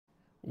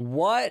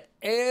What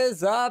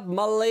is up,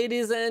 my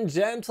ladies and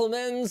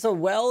gentlemen? So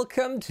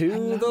welcome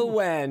to the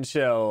WAN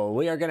show.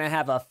 We are going to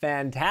have a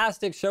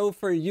fantastic show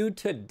for you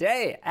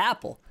today.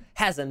 Apple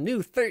has a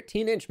new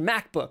 13-inch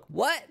MacBook.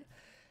 What?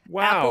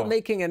 Wow. Apple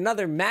making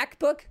another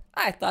MacBook?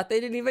 I thought they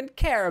didn't even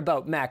care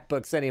about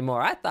MacBooks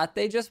anymore. I thought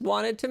they just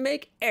wanted to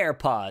make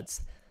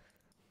AirPods.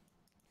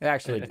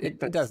 Actually,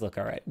 it does look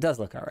all right. It does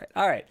look all right.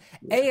 All right.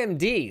 Yeah.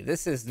 AMD,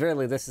 this is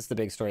the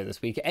big story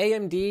this week.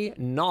 AMD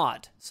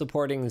not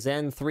supporting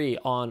Zen 3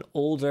 on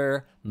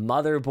older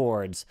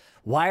motherboards.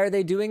 Why are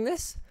they doing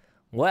this?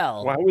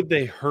 Well, why would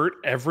they hurt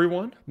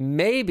everyone?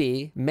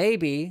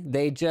 Maybe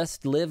they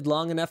just lived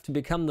long enough to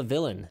become the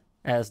villain,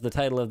 as the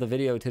title of the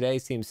video today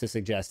seems to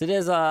suggest. It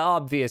is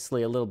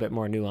obviously a little bit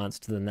more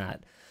nuanced than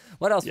that.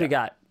 What else we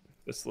got?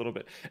 Just a little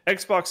bit.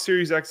 Xbox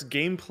Series X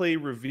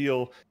gameplay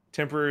reveal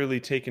temporarily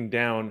taken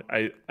down.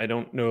 I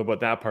don't know about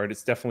that part.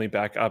 It's definitely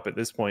back up at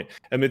this point.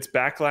 Amidst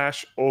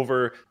backlash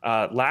over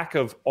lack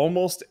of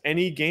almost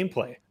any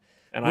gameplay.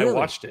 And really? I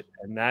watched it,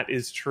 and that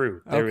is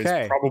true. There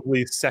is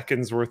probably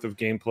seconds worth of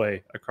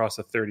gameplay across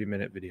a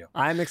 30-minute video.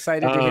 I'm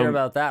excited to hear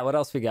about that. What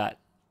else we got?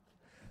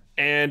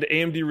 And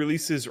AMD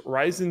releases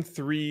Ryzen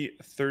 3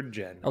 3rd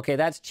Gen. Okay,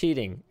 that's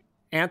cheating.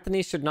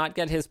 Anthony should not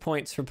get his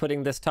points for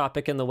putting this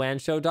topic in the WAN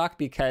show doc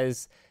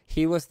because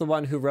he was the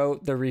one who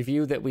wrote the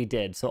review that we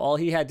did. So all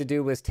he had to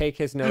do was take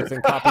his notes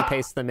and copy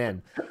paste them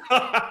in.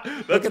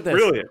 That's Look at this.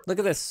 Brilliant. Look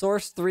at this.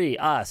 Source 3,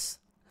 us.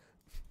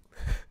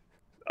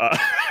 And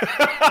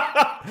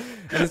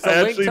it's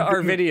a link to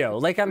our video.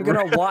 Like I'm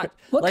gonna watch.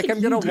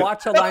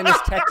 Watch a Linus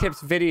Tech Tips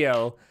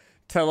video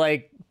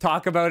to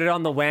talk about it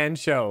on the WAN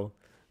show.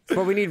 That's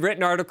what we need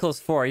written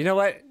articles for. You know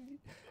what?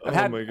 I've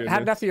had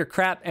enough of your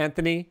crap,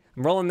 Anthony.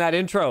 I'm rolling that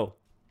intro.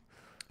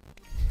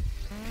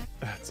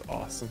 That's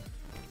awesome.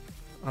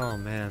 Oh,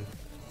 man.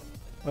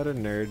 What a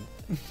nerd.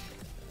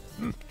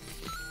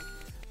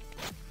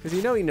 Because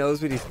he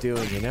knows what he's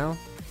doing, you know?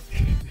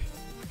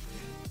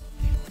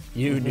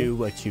 You knew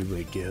what you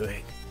were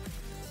doing.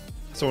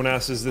 Someone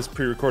asks, is this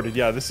pre-recorded?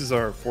 Yeah, this is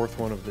our fourth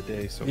one of the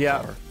day so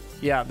far.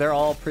 Yeah, they're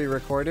all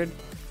pre-recorded.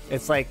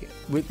 It's like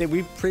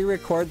we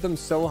pre-record them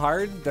so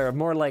hard, they're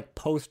more like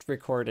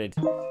post-recorded,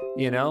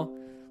 you know?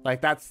 Like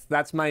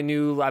that's my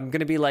new, I'm going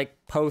to be like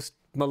post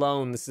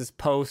Malone. This is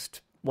post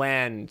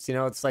WAN. You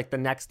know, it's like the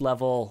next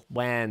level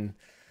WAN,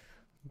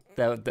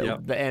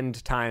 the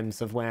end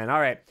times of WAN. All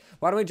right.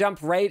 Why don't we jump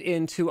right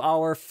into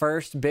our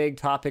first big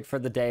topic for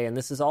the day? And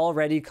this is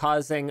already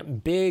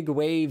causing big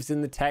waves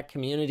in the tech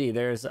community.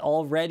 There's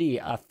already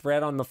a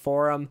thread on the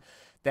forum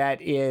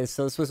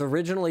so this was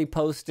originally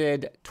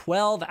posted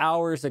 12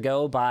 hours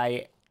ago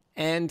by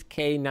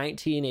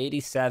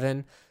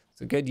NK1987. It's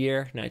a good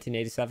year,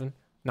 1987.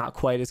 Not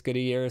quite as good a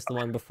year as the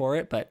one before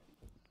it, but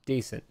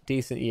decent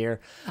year.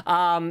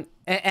 And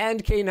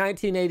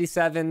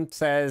NK1987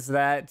 says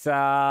that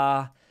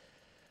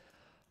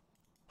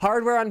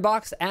Hardware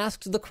Unboxed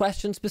asked the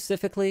question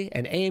specifically,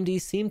 and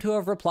AMD seemed to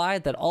have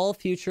replied that all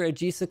future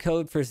AGESA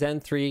code for Zen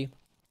 3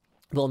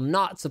 will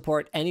not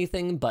support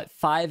anything but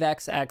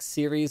 5XX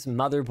series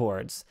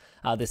motherboards.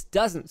 This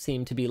doesn't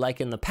seem to be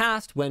like in the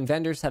past when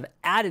vendors have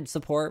added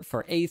support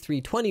for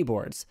A320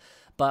 boards,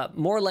 but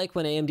more like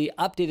when AMD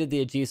updated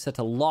the AGESA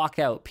to lock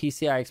out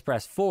PCI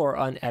Express 4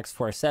 on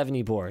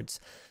X470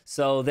 boards.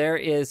 So there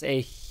is a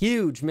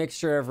huge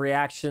mixture of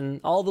reaction,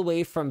 all the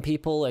way from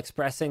people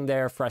expressing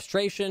their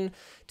frustration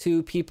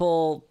to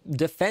people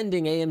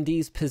defending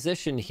AMD's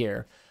position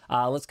here.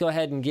 Let's go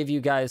ahead and give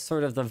you guys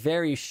sort of the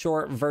very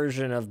short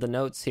version of the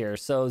notes here.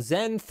 So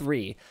Zen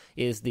 3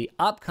 is the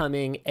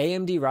upcoming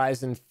AMD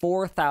Ryzen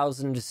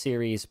 4000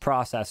 series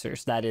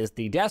processors. That is,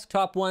 the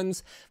desktop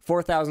ones.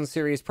 4000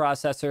 series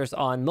processors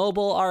on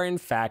mobile are in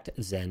fact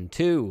Zen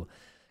 2.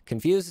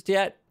 Confused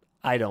yet?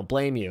 I don't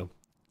blame you.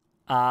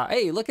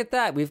 Hey, look at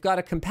that. We've got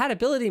a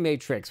compatibility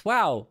matrix.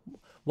 Wow.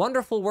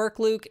 Wonderful work,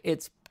 Luke.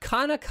 It's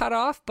kind of cut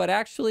off, but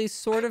actually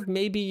sort of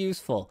maybe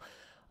useful.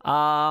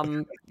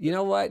 You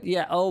know what?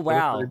 Yeah. Oh,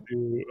 wow.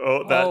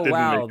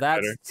 Wow.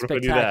 That's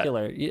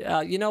spectacular.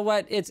 You know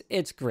what?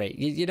 It's great.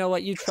 You know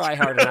what? You try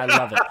hard and I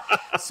love it.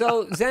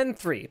 So Zen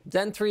 3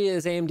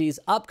 is AMD's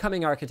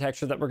upcoming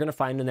architecture that we're going to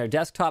find in their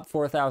desktop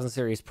 4000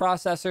 series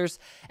processors.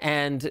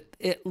 And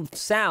it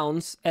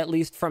sounds, at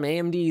least from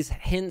AMD's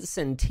hints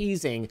and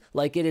teasing,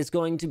 like it is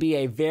going to be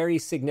a very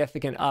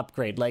significant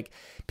upgrade. Like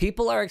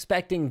people are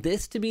expecting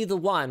this to be the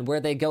one where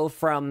they go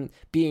from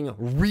being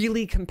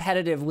really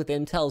competitive with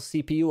Intel's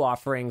CPU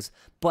offerings,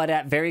 but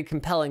at very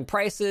compelling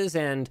prices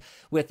and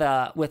with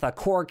a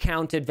core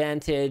count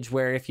advantage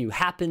where if you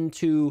happen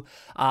to,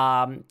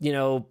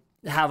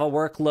 have a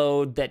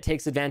workload that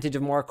takes advantage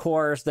of more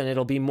cores, then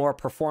it'll be more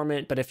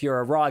performant. But if you're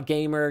a raw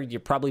gamer,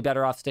 you're probably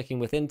better off sticking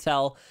with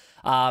Intel.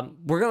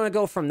 We're going to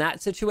go from that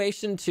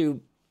situation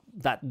to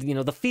that,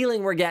 the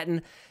feeling we're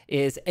getting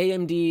is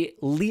AMD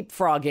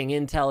leapfrogging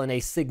Intel in a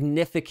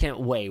significant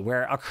way,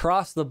 where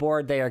across the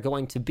board, they are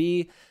going to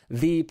be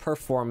the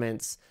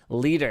performance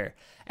leader.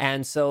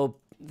 And so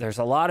there's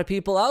a lot of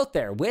people out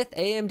there with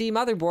AMD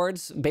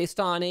motherboards based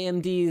on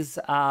AMD's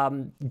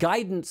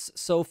guidance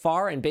so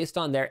far and based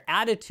on their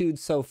attitude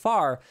so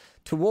far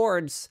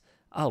towards...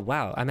 Oh,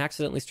 wow. I'm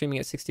accidentally streaming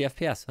at 60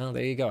 FPS. Well,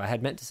 there you go. I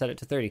had meant to set it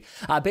to 30.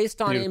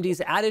 Based on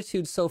AMD's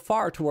attitude so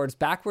far towards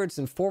backwards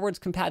and forwards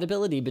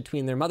compatibility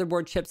between their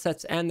motherboard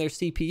chipsets and their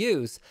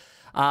CPUs,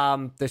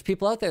 there's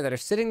people out there that are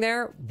sitting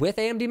there with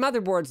AMD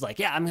motherboards like,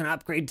 yeah, I'm going to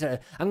upgrade to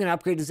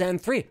Zen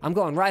 3. I'm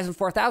going Ryzen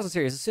 4000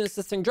 series. As soon as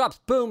this thing drops,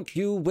 boom,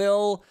 you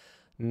will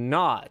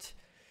not.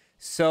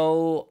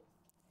 So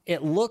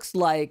it looks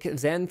like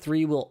Zen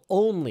 3 will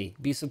only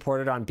be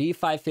supported on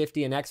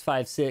B550 and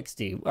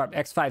X560, or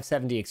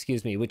X570,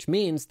 excuse me, which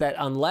means that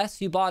unless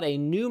you bought a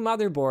new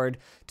motherboard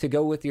to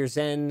go with your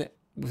Zen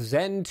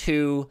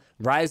 2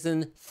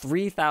 Ryzen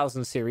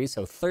 3000 series,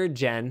 so third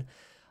gen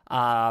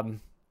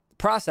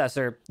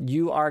processor,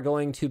 you are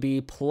going to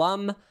be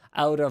plumb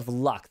out of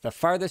luck. The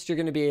farthest you're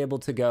going to be able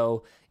to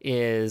go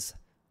is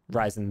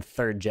Ryzen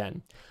third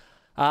gen.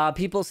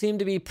 People seem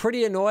to be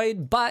pretty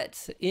annoyed,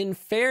 but in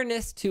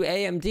fairness to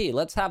AMD,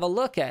 let's have a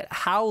look at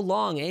how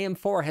long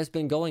AM4 has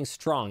been going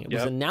strong. It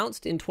was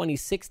announced in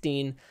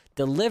 2016,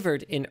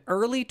 delivered in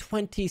early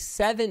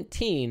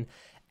 2017,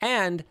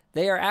 and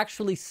they are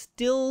actually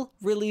still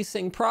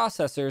releasing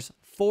processors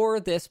for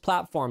this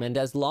platform. And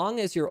as long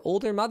as your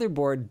older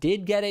motherboard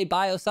did get a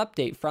BIOS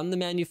update from the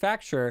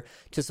manufacturer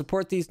to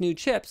support these new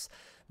chips,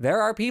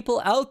 there are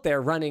people out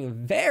there running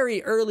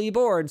very early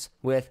boards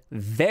with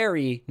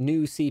very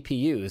new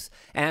CPUs.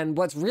 And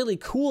what's really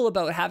cool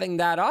about having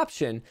that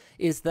option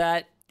is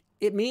that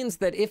it means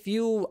that if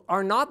you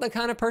are not the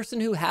kind of person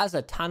who has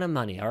a ton of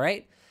money, all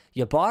right,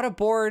 you bought a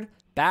board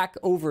back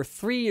over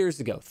 3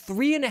 years ago,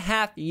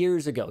 3.5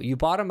 years ago, you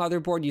bought a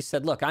motherboard, you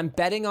said, look, I'm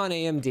betting on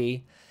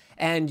AMD.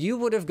 And you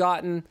would have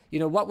gotten,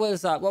 what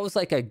was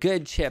like a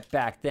good chip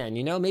back then?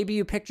 Maybe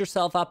you picked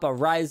yourself up a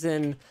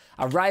Ryzen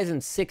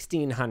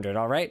 1600,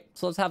 all right?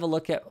 So let's have a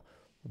look at,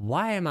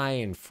 why am I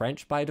in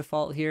French by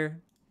default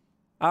here?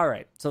 All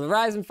right, so the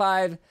Ryzen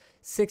 5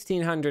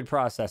 1600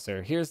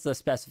 processor. Here's the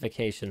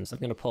specifications. I'm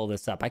going to pull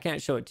this up. I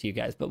can't show it to you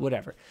guys, but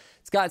whatever.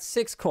 It's got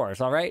 6 cores,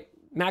 all right?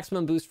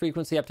 Maximum boost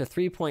frequency up to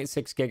 3.6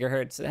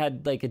 gigahertz. It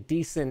had like a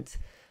decent...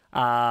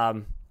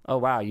 Oh,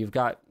 wow, you've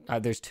got,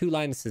 there's 2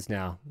 Linuses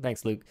now.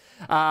 Thanks, Luke.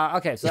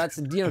 Okay, so that's,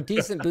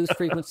 decent boost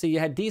frequency. You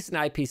had decent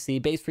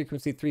IPC, base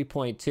frequency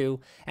 3.2,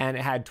 and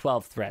it had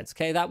 12 threads.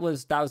 Okay, that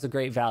was a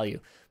great value.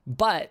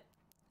 But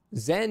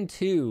Zen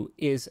 2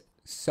 is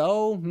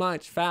so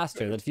much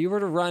faster that if you were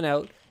to run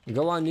out and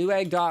go on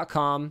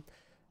newegg.com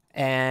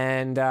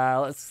and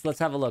let's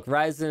have a look.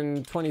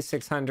 Ryzen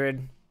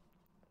 2600...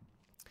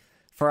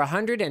 For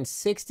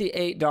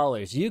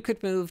 $168, you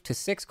could move to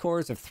 6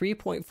 cores of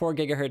 3.4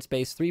 gigahertz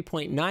base,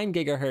 3.9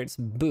 gigahertz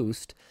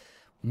boost,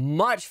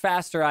 much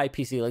faster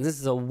IPC. Like, this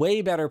is a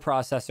way better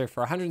processor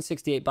for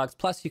 $168.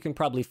 Plus, you can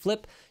probably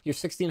flip your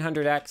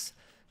 1600X.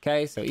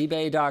 Okay, so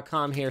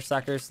ebay.com here,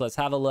 suckers. Let's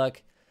have a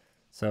look.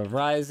 So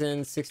Ryzen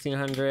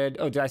 1600.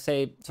 Oh, did I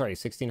say, sorry,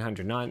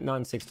 1600,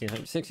 non-1600,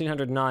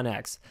 1600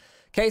 non-X.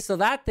 Okay, so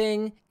that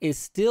thing is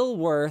still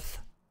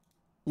worth,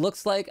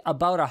 looks like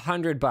about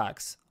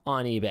 $100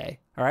 on eBay.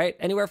 All right,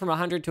 anywhere from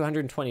 $100 to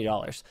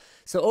 $120.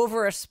 So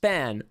over a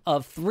span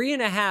of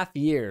 3.5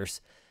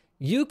 years,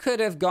 you could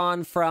have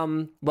gone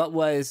from what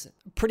was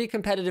pretty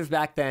competitive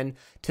back then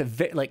to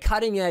like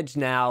cutting edge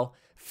now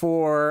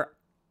for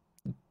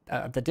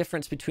the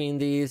difference between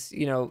these,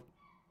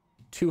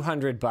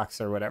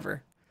 $200 or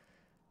whatever.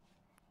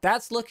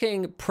 That's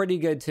looking pretty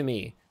good to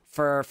me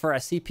for a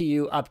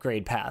CPU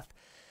upgrade path.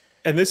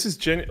 And this is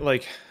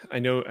I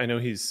know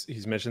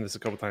he's mentioned this a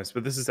couple times,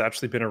 but this has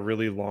actually been a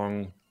really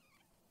long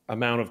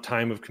amount of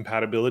time of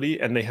compatibility,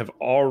 and they have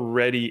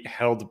already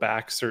held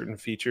back certain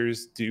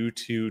features due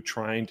to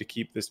trying to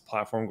keep this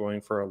platform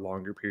going for a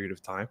longer period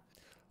of time.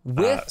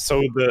 Go ahead.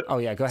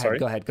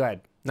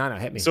 No,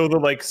 hit me. So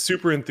the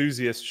super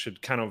enthusiasts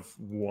should kind of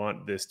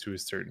want this to a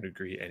certain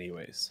degree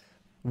anyways.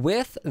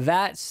 With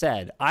that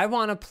said, I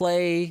want to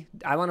play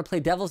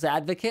devil's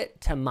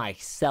advocate to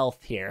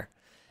myself here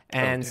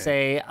and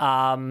say,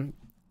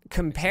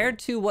 compared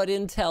to what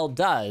Intel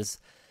does,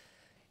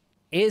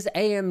 is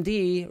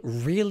AMD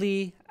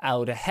really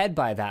out ahead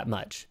by that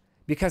much?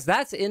 Because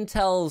that's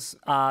Intel's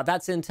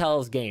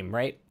game,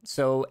 right?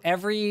 So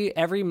every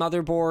new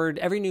motherboard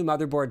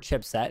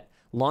chipset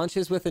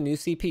launches with a new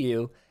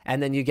CPU,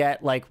 and then you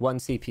get like one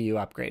CPU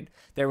upgrade.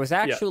 There was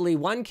actually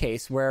one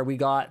case where we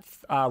got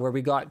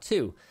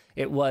 2.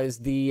 It was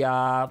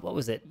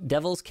the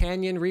Devil's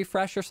Canyon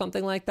refresh or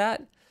something like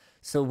that.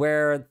 So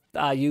where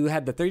you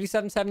had the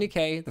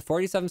 3770K, the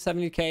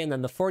 4770K, and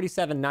then the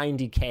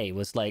 4790K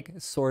was like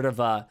sort of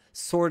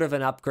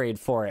an upgrade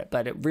for it,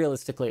 but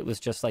realistically it was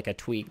just like a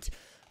tweaked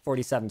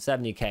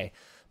 4770K.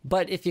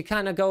 But if you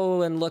kind of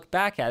go and look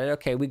back at it,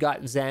 okay, we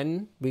got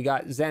Zen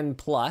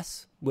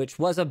Plus, which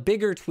was a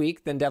bigger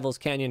tweak than Devil's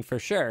Canyon for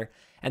sure,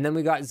 and then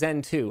we got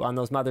Zen 2 on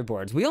those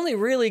motherboards. We only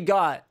really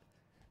got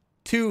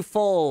 2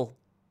 full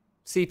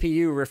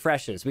CPU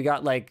refreshes. We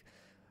got like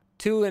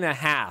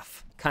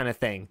 2.5 kind of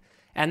thing.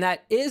 And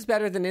that is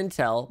better than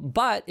Intel.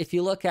 But if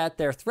you look at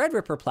their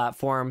Threadripper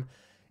platform,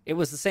 it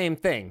was the same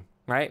thing,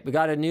 right?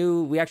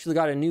 We actually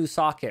got a new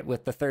socket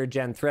with the 3rd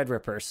gen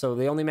Threadripper. So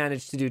they only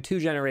managed to do 2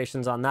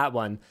 generations on that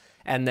one.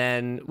 And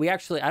then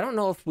I don't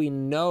know if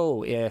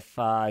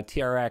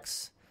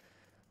TRX4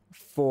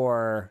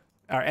 or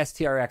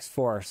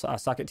STRX4,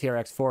 socket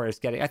TRX4 is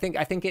getting,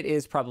 I think it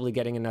is probably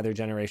getting another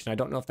generation. I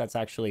don't know if that's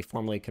actually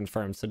formally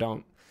confirmed. So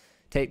don't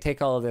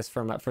take all of this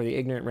for the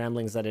ignorant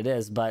ramblings that it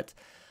is. But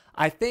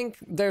I think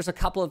there's a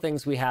couple of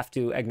things we have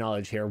to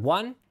acknowledge here.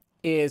 One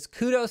is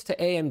kudos to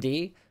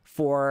AMD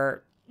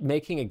for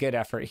making a good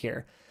effort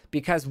here,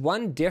 because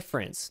one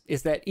difference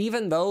is that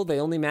even though they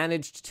only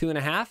managed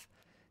 2.5,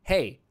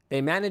 hey,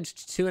 they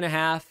managed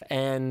 2.5,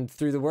 and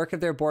through the work of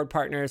their board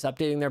partners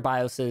updating their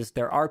BIOSes,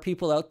 there are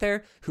people out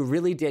there who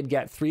really did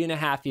get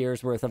 3.5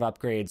 years worth of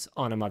upgrades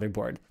on a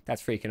motherboard.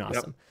 That's freaking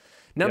awesome.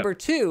 Yep. Number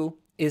two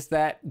is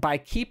that by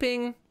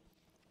keeping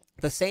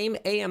the same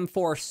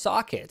AM4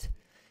 socket,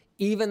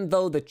 even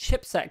though the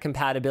chipset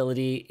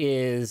compatibility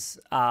is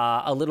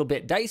a little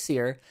bit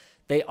dicier,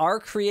 they are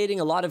creating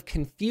a lot of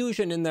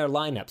confusion in their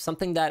lineup,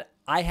 something that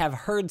I have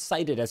heard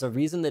cited as a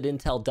reason that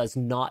Intel does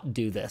not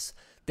do this.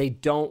 They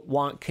don't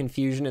want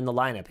confusion in the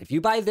lineup. If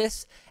you buy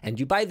this and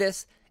you buy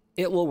this,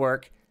 it will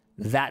work.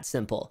 That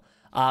simple.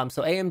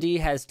 So AMD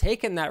has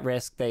taken that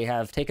risk. They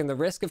have taken the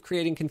risk of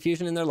creating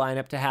confusion in their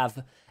lineup to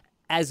have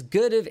as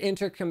good of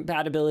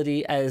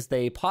intercompatibility as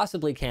they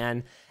possibly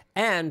can.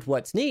 And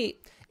what's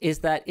neat is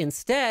that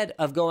instead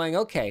of going,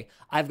 okay,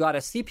 I've got a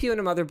CPU and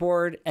a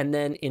motherboard, and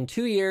then in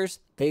 2 years,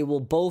 they will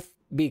both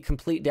be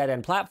complete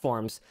dead-end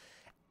platforms,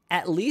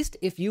 at least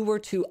if you were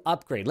to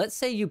upgrade, let's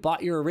say you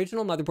bought your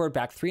original motherboard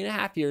back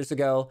 3.5 years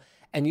ago,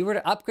 and you were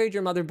to upgrade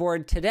your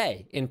motherboard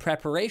today in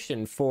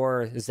preparation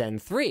for Zen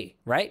 3,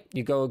 right?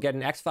 You go get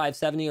an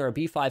X570 or a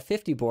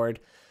B550 board.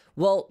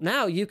 Well,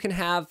 now you can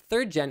have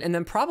 3rd gen, and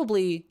then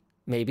probably,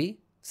 maybe,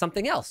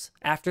 something else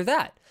after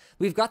that.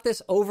 We've got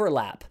this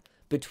overlap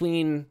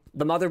between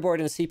the motherboard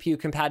and CPU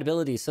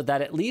compatibility, so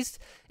that at least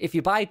if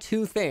you buy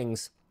 2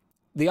 things,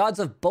 the odds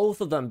of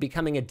both of them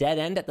becoming a dead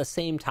end at the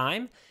same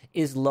time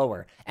is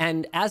lower.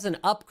 And as an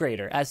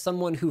upgrader, as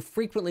someone who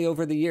frequently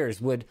over the years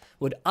would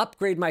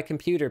upgrade my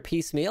computer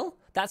piecemeal,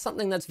 that's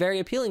something that's very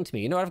appealing to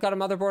me. You know what? I've got a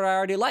motherboard I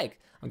already like.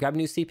 I'll grab a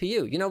new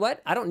CPU. You know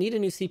what? I don't need a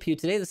new CPU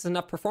today. This is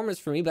enough performance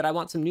for me, but I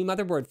want some new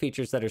motherboard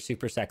features that are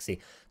super sexy.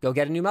 Go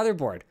get a new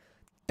motherboard.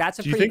 That's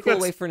a pretty cool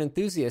way for an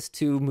enthusiast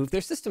to move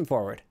their system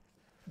forward.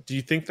 Do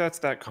you think that's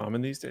that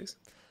common these days?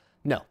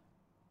 No.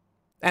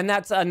 And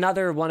that's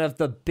another one of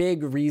the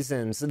big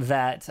reasons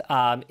that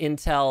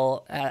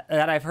Intel,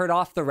 that I've heard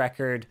off the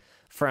record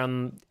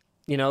from,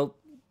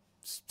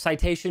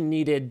 citation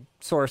needed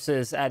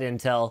sources at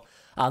Intel.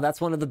 That's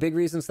one of the big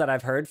reasons that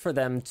I've heard for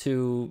them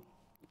to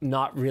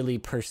not really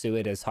pursue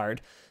it as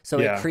hard. So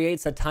It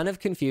creates a ton of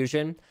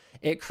confusion.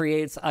 It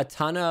creates a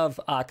ton of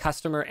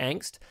customer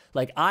angst.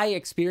 Like, I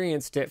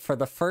experienced it for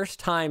the first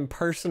time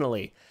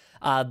personally.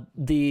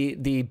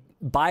 The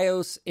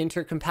BIOS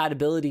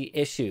intercompatibility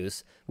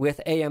issues with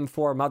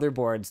AM4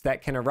 motherboards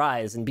that can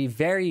arise and be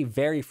very,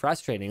 very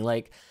frustrating.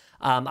 Like,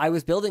 I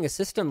was building a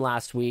system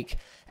last week,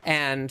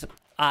 and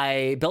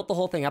I built the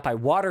whole thing up. I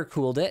water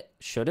cooled it.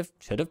 Should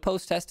have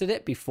post tested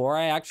it before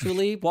I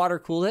actually water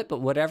cooled it, but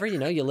whatever,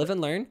 you live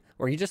and learn,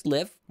 or you just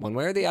live one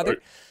way or the other.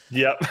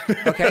 Yep.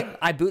 Okay.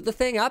 I boot the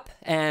thing up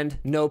and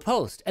no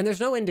post. And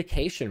there's no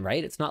indication,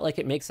 right? It's not like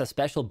it makes a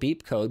special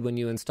beep code when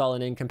you install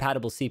an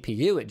incompatible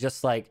CPU. It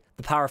just like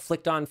the power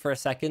flicked on for a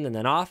second and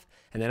then off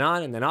and then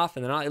on and then off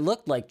and then on. It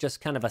looked like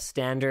just kind of a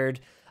standard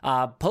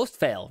post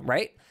fail,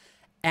 right?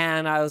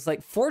 And I was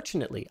like,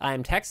 fortunately, I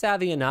am tech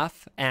savvy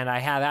enough and I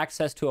have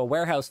access to a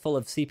warehouse full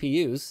of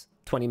CPUs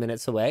 20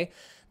 minutes away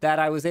that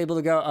I was able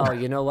to go, oh,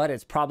 you know what?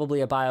 It's probably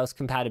a BIOS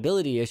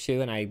compatibility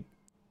issue. And I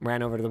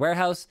ran over to the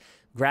warehouse,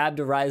 grabbed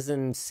a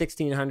Ryzen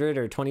 1600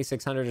 or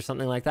 2600 or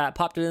something like that,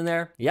 popped it in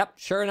there. Yep,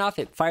 sure enough,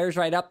 it fires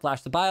right up,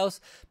 flashed the BIOS,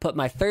 put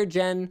my 3rd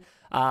gen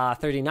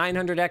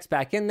 3900X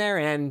back in there,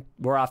 and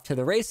we're off to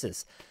the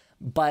races.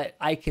 But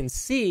I can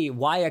see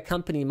why a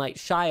company might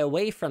shy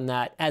away from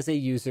that as a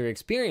user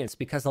experience,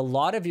 because a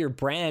lot of your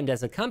brand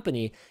as a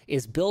company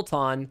is built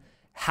on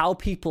how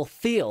people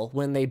feel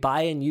when they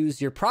buy and use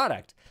your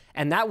product.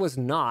 And that was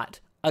not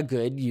a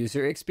good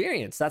user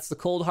experience. That's the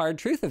cold, hard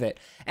truth of it.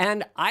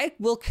 And I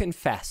will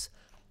confess,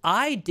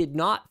 I did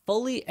not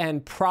fully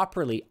and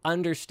properly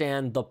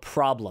understand the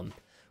problem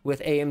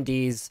with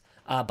AMD's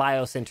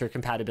BIOS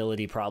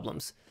intercompatibility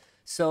problems.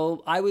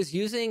 So I was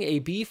using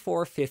a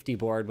B450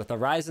 board with a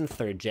Ryzen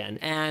 3rd gen,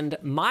 and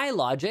my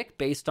logic,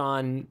 based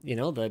on,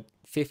 the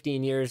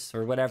 15 years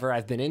or whatever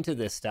I've been into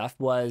this stuff,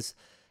 was,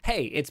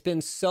 hey, it's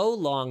been so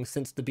long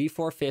since the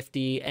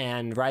B450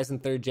 and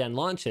Ryzen 3rd gen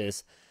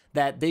launches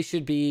that they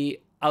should be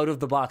out of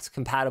the box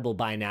compatible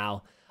by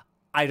now.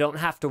 I don't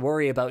have to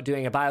worry about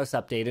doing a BIOS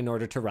update in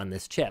order to run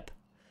this chip.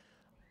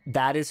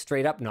 That is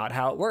straight up not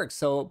how it works.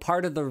 So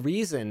part of the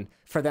reason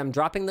for them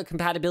dropping the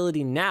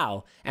compatibility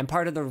now, and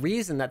part of the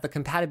reason that the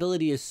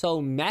compatibility is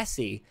so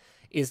messy,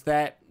 is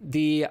that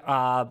the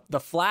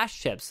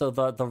flash chips, so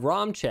the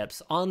ROM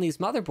chips on these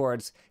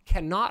motherboards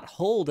cannot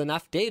hold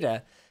enough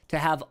data to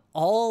have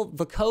all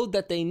the code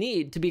that they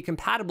need to be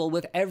compatible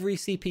with every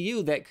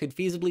CPU that could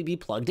feasibly be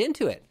plugged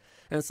into it.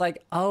 And it's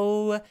like,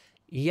 oh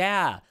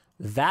yeah,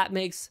 that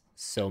makes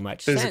so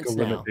much sense now. Physical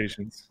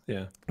limitations.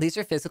 Yeah. These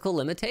are physical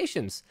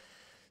limitations.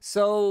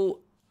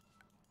 So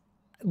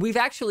we've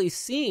actually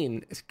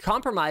seen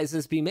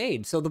compromises be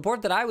made. So the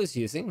board that I was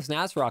using was an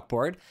ASRock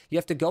board. You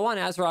have to go on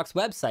ASRock's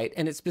website,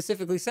 and it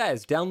specifically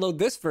says, download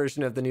this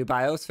version of the new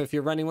BIOS if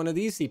you're running one of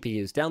these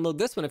CPUs. Download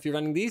this one if you're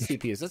running these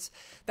CPUs.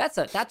 That's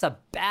a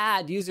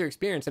bad user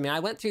experience. I mean, I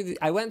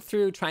went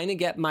through trying to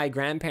get my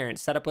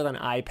grandparents set up with an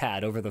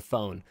iPad over the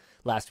phone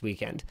last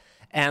weekend,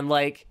 and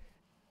like,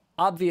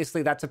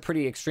 obviously that's a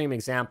pretty extreme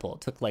example.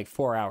 It took like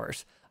 4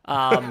 hours.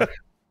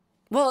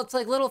 Well, it's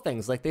like little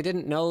things, like they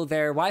didn't know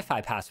their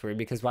Wi-Fi password,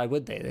 because why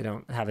would they? They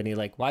don't have any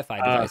like Wi-Fi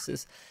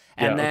devices.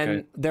 And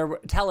then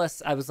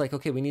TELUS, I was like,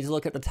 okay, we need to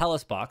look at the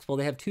TELUS box. Well,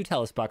 they have 2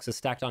 TELUS boxes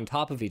stacked on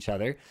top of each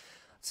other.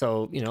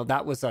 So, you know,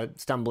 that was a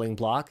stumbling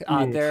block.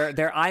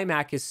 Their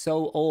iMac is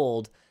so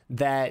old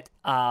that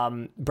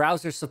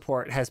browser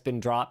support has been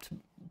dropped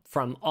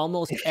from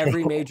almost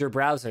every major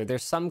browser.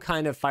 There's some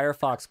kind of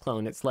Firefox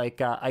clone. It's like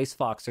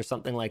IceFox or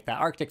something like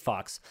that, Arctic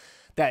Fox,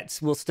 that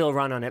will still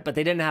run on it, but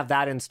they didn't have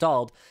that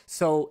installed.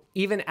 So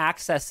even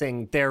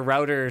accessing their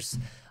routers,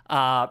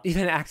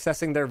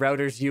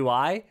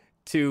 UI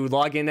to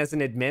log in as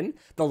an admin,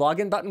 the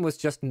login button was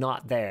just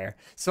not there.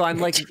 So I'm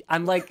like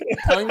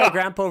telling my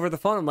grandpa over the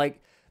phone, I'm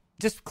like,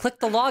 just click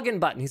the login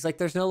button. He's like,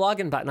 there's no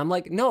login button. I'm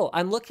like, no,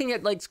 I'm looking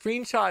at like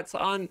screenshots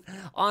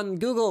on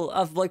Google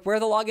of like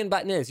where the login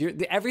button is.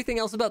 Everything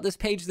else about this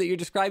page that you're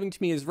describing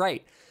to me is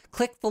right.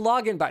 Click the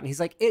login button. He's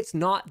like, it's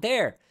not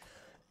there.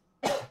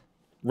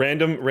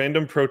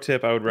 Random pro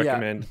tip I would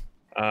recommend,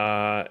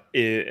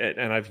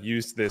 and I've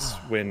used this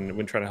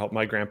when trying to help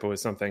my grandpa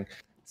with something.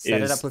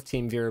 Set it up with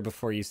TeamViewer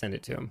before you send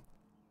it to him.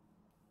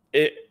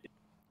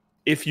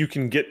 If you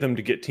can get them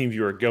to get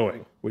TeamViewer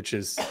going, which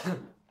is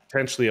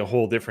potentially a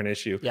whole different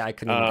issue. Yeah, I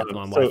couldn't even get them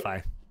on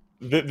Wi-Fi.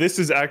 This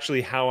is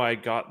actually how I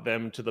got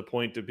them to the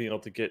point of being able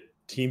to get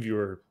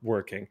TeamViewer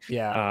working.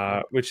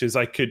 Yeah, which is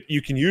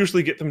you can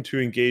usually get them to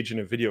engage in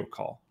a video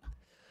call.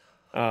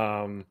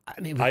 I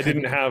mean, I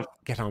didn't have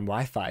get on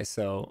Wi-Fi,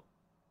 so.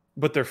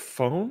 But their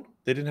phone,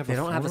 they don't have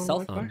a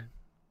cell Wi-Fi? phone.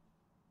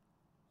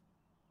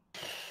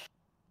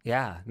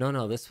 Yeah,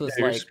 no, this was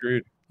You're like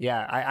screwed.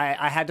 Yeah,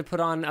 I had to put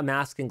on a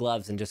mask and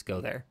gloves and just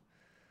go there.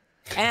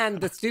 And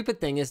the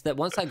stupid thing is that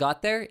once I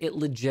got there, it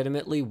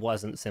legitimately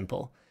wasn't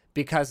simple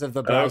because of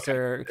the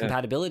browser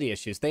compatibility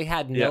issues. They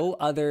had no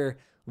other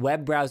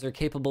web browser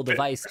capable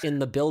device in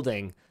the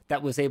building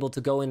that was able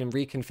to go in and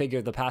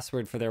reconfigure the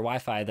password for their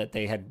Wi-Fi that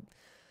they had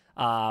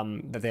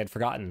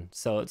forgotten.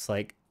 So it's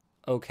like,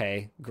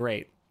 okay,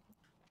 great.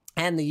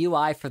 And the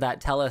UI for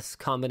that TELUS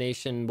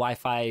combination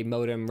Wi-Fi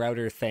modem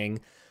router thing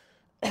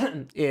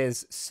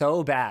is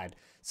so bad.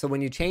 So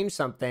when you change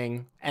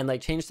something and like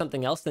change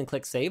something else, then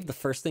click save, the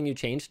first thing you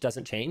change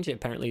doesn't change.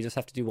 Apparently you just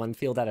have to do one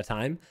field at a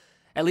time.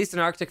 At least in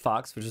Arctic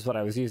Fox, which is what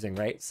I was using,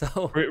 right?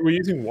 So we're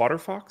using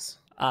WaterFox?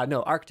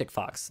 No, Arctic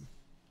Fox.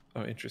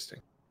 Oh, interesting.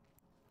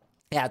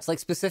 Yeah, it's like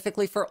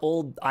specifically for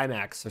old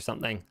iMacs or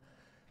something.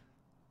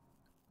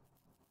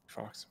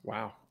 Fox.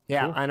 Wow.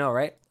 Yeah, cool. I know,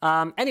 right?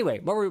 Anyway,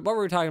 what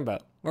were we talking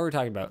about?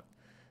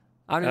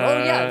 I mean,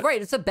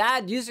 right. It's a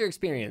bad user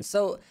experience.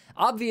 So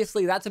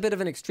obviously that's a bit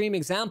of an extreme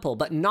example,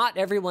 but not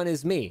everyone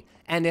is me.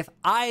 And if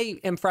I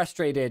am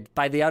frustrated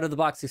by the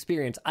out-of-the-box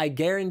experience, I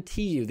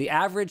guarantee you the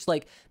average,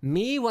 like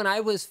me when I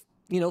was,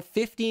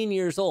 15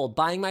 years old,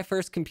 buying my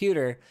first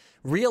computer,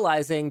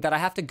 realizing that I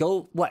have to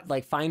go,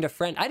 find a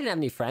friend. I didn't have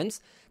any friends.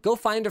 Go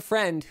find a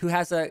friend who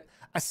has a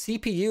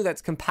CPU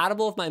that's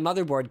compatible with my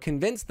motherboard,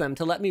 convince them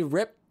to let me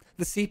rip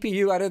the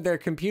CPU out of their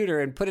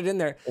computer and put it in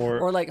there,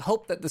 or like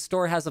hope that the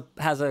store has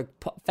a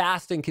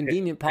fast and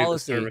convenient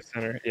policy. Service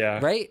center. Yeah.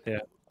 Right. Yeah.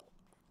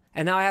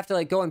 And now I have to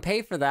like go and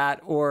pay for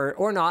that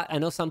or not. I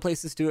know some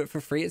places do it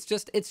for free. It's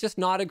just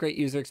not a great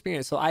user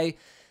experience. So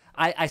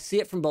I see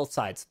it from both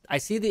sides. I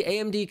see the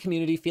AMD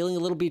community feeling a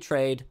little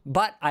betrayed,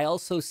 but I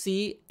also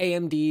see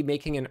AMD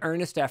making an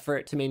earnest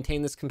effort to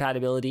maintain this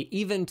compatibility,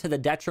 even to the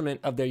detriment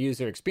of their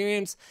user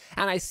experience.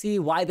 And I see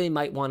why they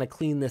might want to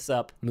clean this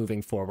up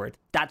moving forward.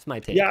 That's my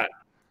take. Yeah.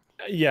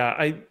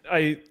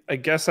 I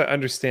guess I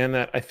understand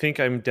that. I think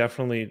I'm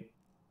definitely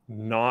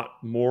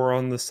not more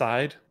on the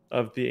side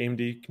of the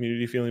AMD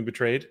community feeling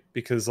betrayed,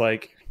 because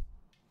like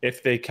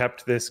if they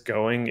kept this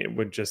going, it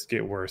would just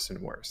get worse and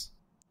worse.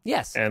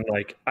 Yes. And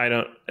like,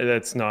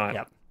 that's not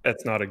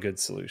a good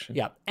solution.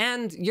 Yeah.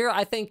 And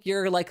I think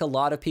you're like a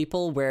lot of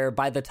people where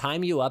by the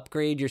time you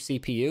upgrade your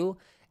CPU,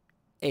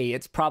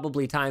 it's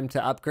probably time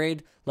to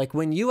upgrade. Like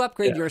when you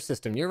upgrade your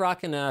system, you're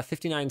rocking a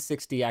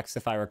 5960X,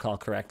 if I recall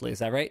correctly. Is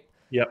that right?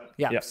 Yep.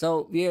 Yeah. Yep.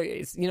 So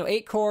it's,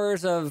 8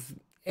 cores of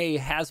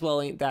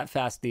Haswell ain't that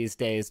fast these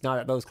days, not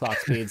at those clock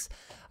speeds.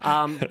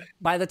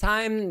 By the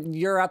time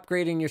you're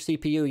upgrading your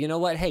CPU, you know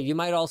what? Hey, you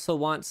might also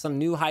want some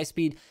new high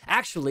speed.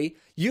 Actually,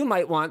 you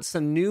might want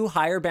some new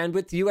higher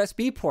bandwidth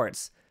USB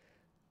ports.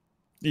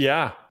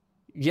 Yeah.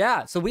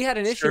 Yeah. So we had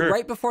an issue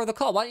right before the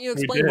call. Why don't you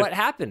explain what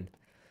happened?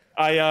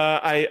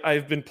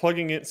 I've been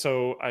plugging it,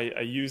 so I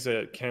use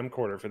a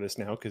camcorder for this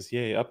now because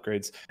yay,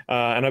 upgrades.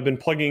 And I've been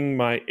plugging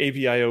my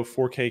AVIO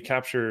 4K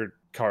capture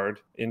card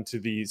into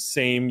the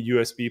same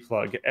USB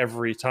plug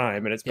every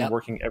time, and it's been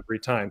working every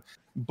time.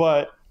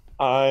 But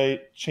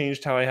I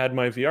changed how I had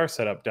my VR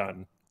setup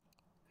done,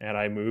 and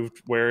I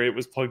moved where it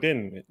was plugged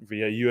in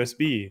via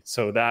USB,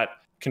 so that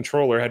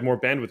controller had more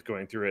bandwidth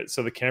going through it,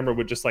 so the camera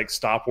would just like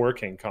stop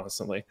working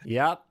constantly.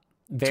 Yep.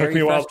 Very took me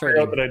a while to figure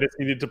out that I just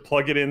needed to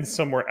plug it in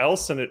somewhere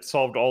else, and it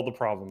solved all the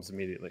problems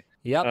immediately.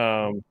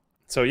 Yep.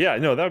 So yeah,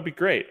 no, that would be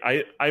great.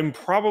 I'm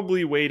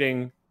probably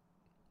waiting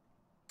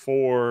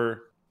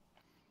for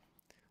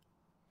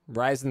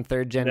Ryzen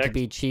 3rd gen to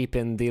be cheap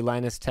in the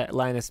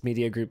Linus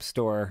Media Group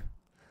store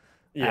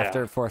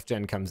after 4th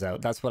gen comes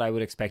out. That's what I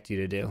would expect you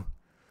to do.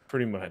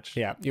 Pretty much.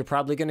 Yeah, you're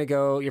probably gonna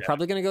go.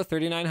 Probably gonna go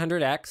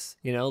 3900X.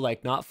 You know,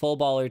 like not full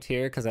baller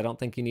tier because I don't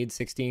think you need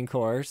 16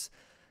 cores.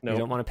 Nope. You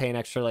don't want to pay an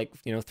extra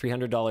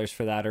 $300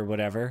 for that or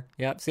whatever.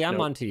 Yep. See, I'm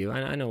on to you.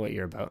 I know what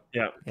you're about.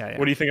 Yeah.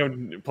 What do you think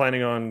I'm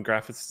planning on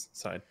graphics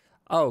side?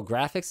 Oh,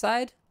 graphics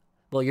side?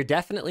 Well, you're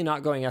definitely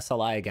not going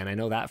SLI again. I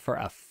know that for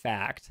a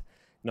fact.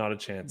 Not a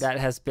chance. That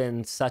has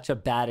been such a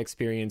bad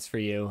experience for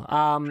you.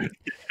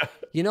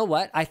 You know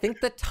what? I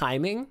think the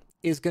timing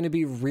is going to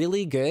be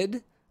really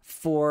good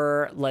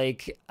for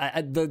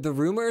the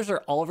rumors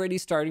are already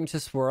starting to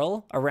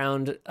swirl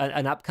around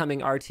an upcoming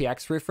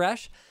RTX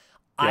refresh.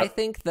 I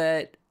think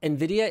that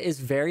NVIDIA is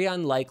very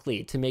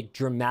unlikely to make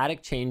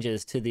dramatic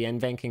changes to the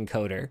NVENC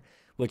encoder,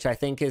 which I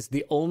think is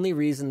the only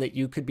reason that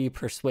you could be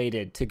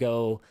persuaded to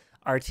go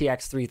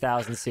RTX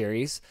 3000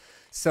 series.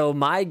 So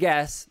my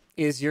guess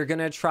is you're going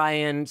to try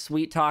and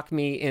sweet talk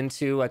me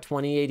into a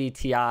 2080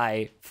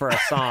 Ti for a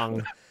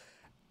song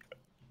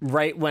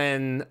right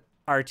when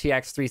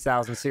RTX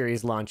 3000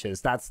 series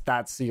launches.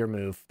 That's your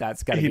move.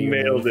 That's got to be your move.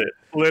 He nailed it.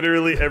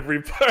 Literally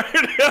every part.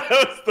 That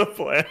was the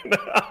plan.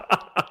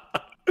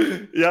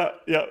 Yeah,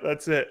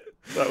 that's it.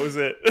 That was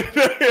it.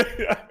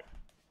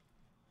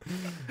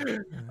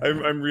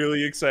 I'm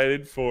really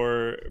excited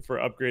for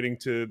upgrading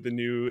to the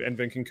new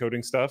NVENC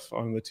encoding stuff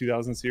on the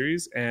 2000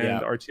 series,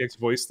 and RTX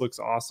voice looks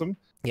awesome.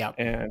 Yeah,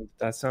 and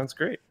that sounds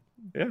great.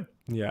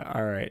 Yeah.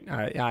 All right.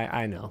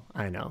 I know.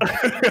 I know,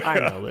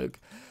 Luke.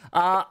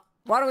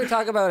 Why don't we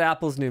talk about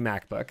Apple's new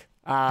MacBook?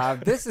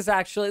 This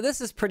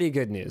is pretty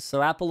good news.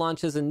 So Apple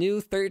launches a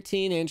new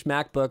 13-inch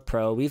MacBook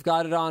Pro. We've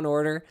got it on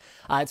order.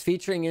 It's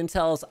featuring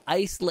Intel's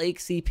Ice Lake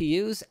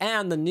CPUs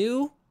and the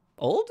new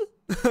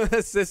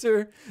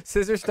scissor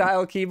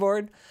style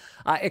keyboard.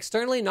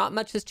 Externally, not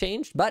much has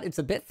changed, but it's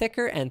a bit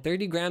thicker and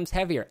 30 grams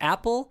heavier.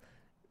 Apple,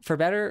 for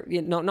better,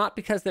 not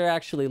because they're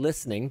actually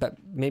listening, but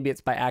maybe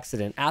it's by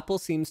accident. Apple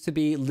seems to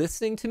be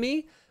listening to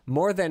me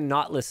more than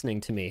not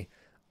listening to me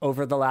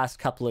over the last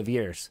couple of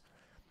years.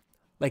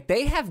 Like,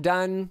 they have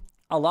done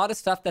a lot of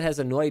stuff that has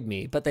annoyed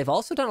me, but they've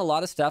also done a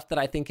lot of stuff that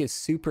I think is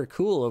super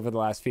cool over the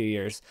last few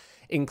years,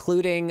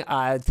 including 10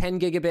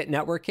 gigabit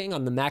networking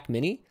on the Mac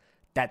Mini.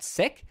 That's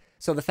sick.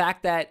 So the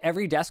fact that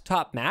every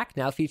desktop Mac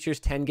now features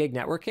 10 gig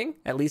networking,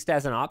 at least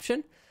as an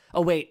option.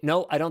 Oh, wait,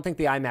 no, I don't think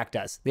the iMac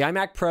does. The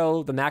iMac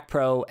Pro, the Mac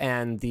Pro,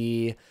 and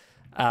the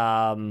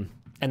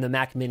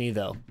Mac Mini,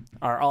 though,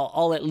 are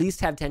all at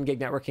least have 10 gig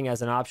networking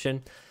as an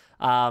option.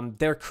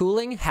 Their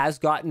cooling has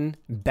gotten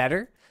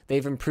better.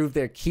 They've improved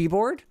their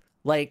keyboard.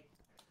 Like,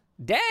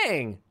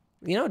 dang,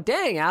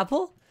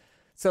 Apple.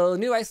 So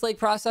new Ice Lake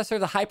processor,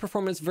 the high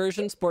performance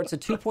version, sports a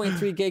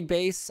 2.3 gig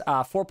base,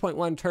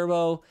 4.1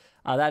 turbo.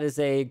 That is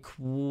a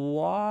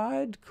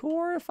quad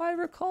core, if I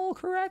recall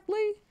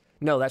correctly.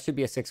 No, that should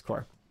be a 6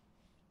 core.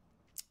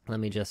 I'm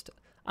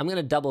going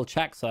to double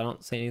check so I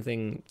don't say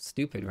anything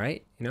stupid,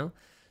 right?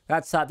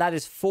 That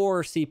is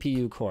 4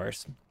 CPU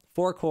cores.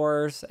 4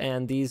 cores,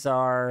 and these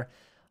are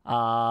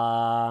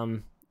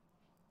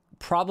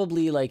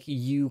probably like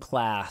U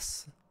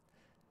class.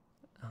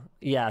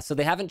 Yeah, so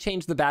they haven't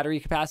changed the battery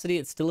capacity.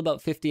 It's still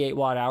about 58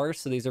 watt hours.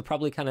 So these are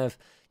probably kind of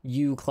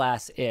U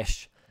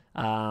class-ish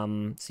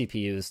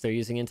CPUs. They're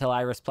using Intel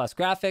Iris Plus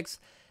graphics.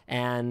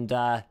 And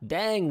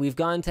dang, we've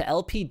gone to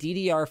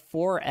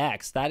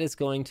LPDDR4X. That is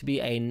going to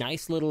be a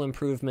nice little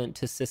improvement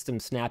to system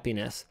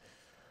snappiness.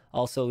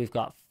 Also, we've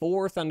got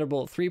 4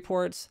 Thunderbolt 3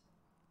 ports.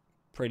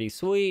 Pretty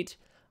sweet.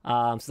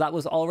 So that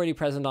was already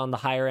present on the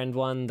higher end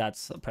one.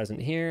 That's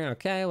present here.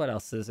 Okay, what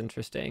else is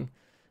interesting?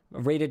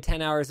 Rated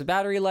 10 hours of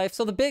battery life.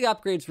 So the big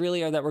upgrades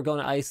really are that we're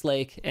going to Ice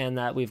Lake and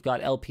that we've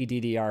got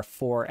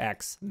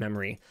LPDDR4X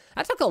memory.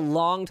 That took a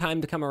long time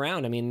to come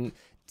around. I mean,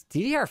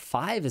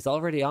 DDR5 is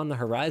already on the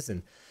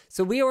horizon.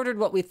 So we ordered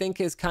what we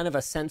think is kind of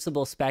a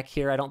sensible spec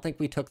here. I don't think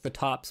we took the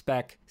top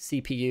spec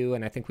CPU,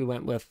 and I think we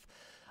went with...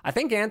 I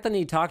think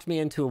Anthony talked me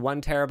into a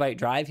 1 terabyte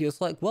drive. He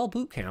was like, well,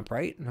 boot camp,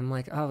 right? And I'm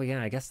like, oh,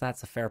 yeah, I guess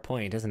that's a fair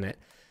point, isn't it?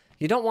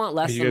 You don't want Are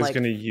less you than guys like...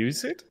 going to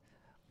use it?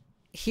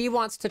 He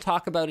wants to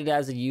talk about it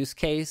as a use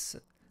case,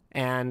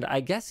 and I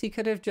guess he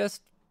could have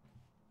just...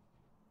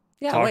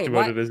 Yeah, Talked wait,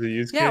 about why... it as a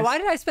use Yeah, case? why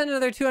did I spend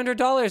another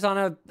 $200 on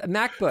a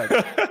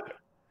MacBook?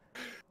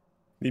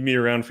 Leave me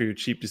around for your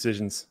cheap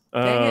decisions.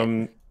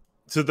 Dang it.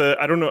 So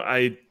I don't know,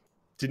 I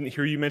didn't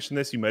hear you mention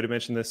this. You might have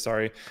mentioned this,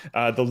 sorry.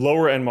 The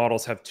lower end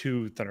models have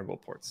 2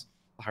 Thunderbolt ports.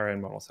 The higher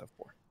end models have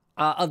 4.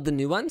 Of the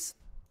new ones?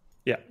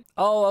 Yeah.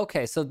 Oh,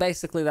 okay. So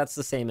basically that's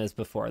the same as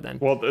before then.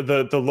 Well,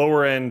 the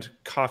lower end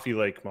Coffee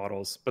Lake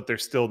models, but they're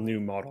still new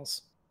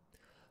models.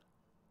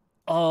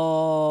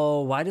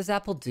 Oh, why does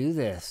Apple do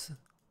this?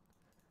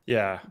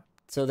 Yeah.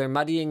 So they're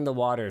muddying the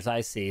waters,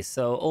 I see.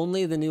 So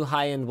only the new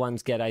high-end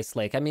ones get Ice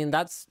Lake. I mean,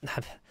 that's...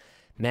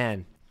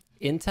 Man,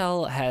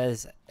 Intel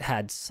has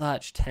had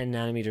such 10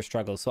 nanometer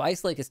struggles. So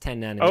Ice Lake is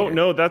 10 nanometer. Oh,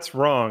 no, that's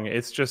wrong.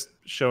 It's just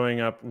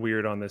showing up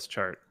weird on this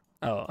chart.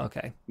 Oh,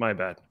 okay. My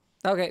bad.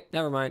 Okay,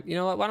 never mind. You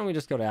know what? Why don't we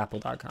just go to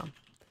apple.com?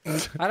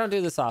 I don't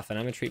do this often.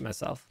 I'm going to treat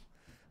myself.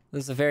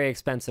 This is a very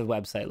expensive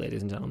website,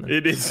 ladies and gentlemen.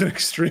 It is an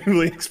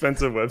extremely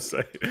expensive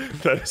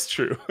website. That is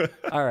true.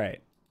 All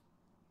right.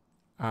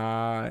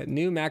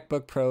 New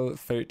MacBook Pro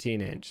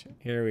 13-inch.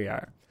 Here we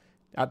are.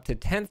 Up to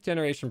 10th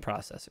generation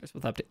processors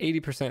with up to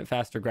 80%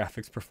 faster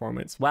graphics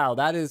performance. Wow,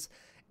 that is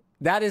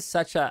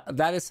such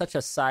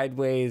a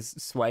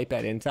sideways swipe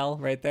at Intel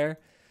right there.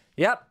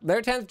 Yep,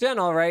 they're 10th gen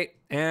all right.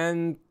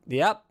 And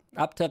yep,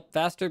 up to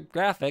faster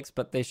graphics,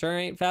 but they sure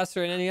ain't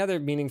faster in any other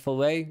meaningful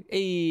way.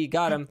 Hey,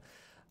 got him.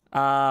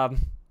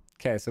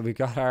 Okay, so we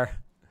got our...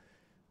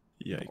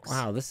 Yikes.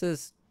 Wow, this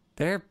is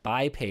their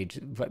buy page.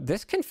 But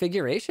this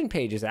configuration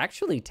page is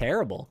actually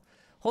terrible.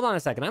 Hold on a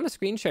second. I'm going to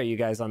screen share you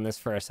guys on this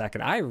for a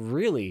second. I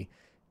really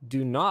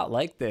do not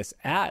like this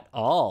at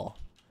all.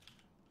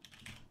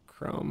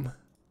 Chrome.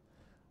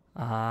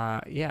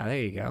 Yeah, there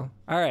you go.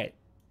 All right.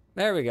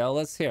 There we go.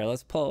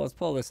 Let's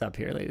pull this up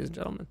here, ladies and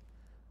gentlemen.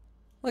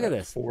 Look at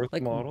this. Fourth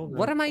like, model.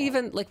 what am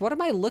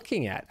I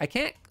looking at? I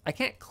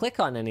can't click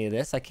on any of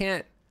this. I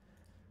can't.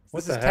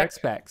 What This the is tech heck?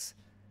 specs.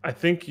 I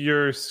think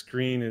your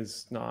screen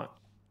is not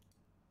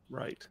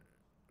right.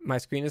 My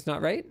screen is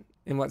not right?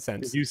 In what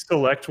sense? Did you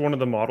select one of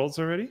the models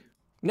already?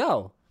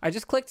 No, I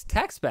just clicked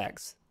tech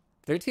specs.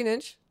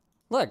 13-inch.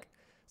 Look.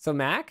 So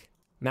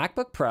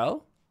MacBook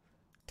Pro,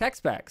 tech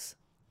specs.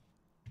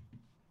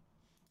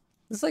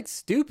 This is like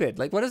stupid.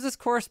 Like, what does this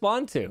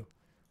correspond to?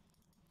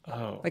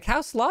 Oh. Like,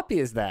 how sloppy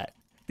is that?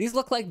 These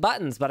look like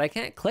buttons, but I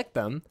can't click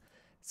them.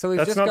 So we've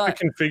That's just not got...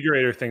 the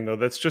configurator thing, though.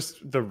 That's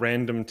just the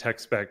random tech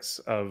specs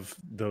of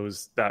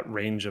that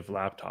range of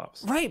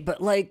laptops. Right,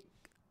 but like,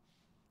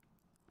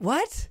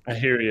 what? I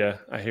hear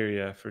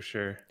you for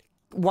sure.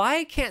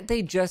 Why can't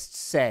they just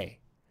say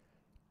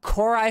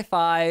Core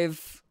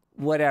i5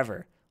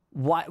 whatever?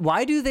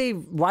 Why do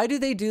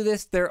they do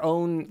this their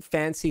own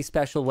fancy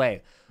special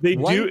way? They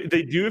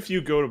do if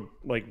you go to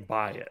like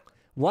buy it.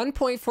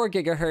 1.4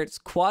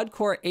 gigahertz quad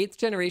core 8th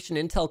generation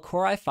Intel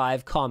Core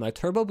i5, comma,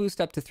 turbo boost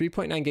up to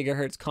 3.9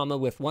 gigahertz, comma,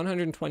 with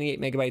 128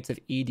 megabytes of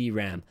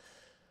EDRAM.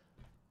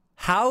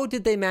 How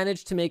did they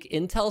manage to make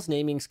Intel's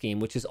naming scheme,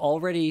 which is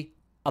already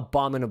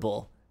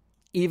abominable,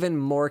 even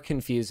more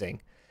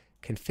confusing?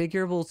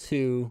 Configurable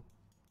to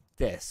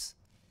this.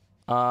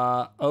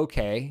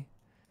 Okay.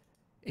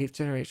 8th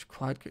generation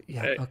quad.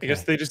 Yeah, okay. I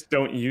guess they just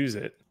don't use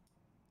it.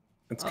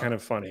 It's kind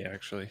of funny,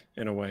 actually,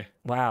 in a way.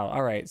 Wow.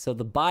 All right. So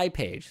the buy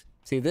page.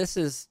 See, this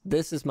is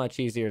much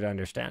easier to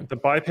understand. The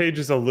buy page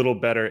is a little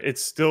better.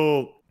 It's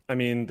still, I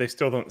mean, they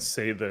still don't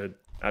say the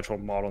actual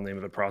model name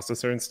of the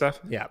processor and stuff.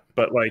 Yeah.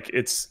 But like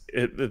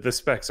the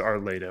specs are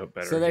laid out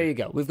better. So there you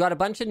go. We've got a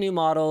bunch of new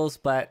models,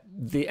 but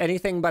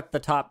anything but the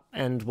top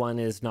end one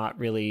is not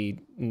really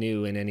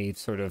new in any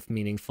sort of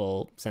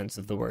meaningful sense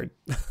of the word.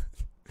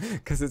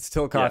 Because it's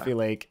still Coffee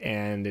Lake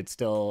and it's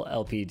still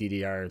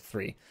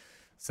LPDDR3.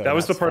 So that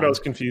was the part fun. I was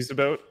confused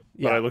about,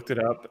 but Yeah. I looked it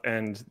up,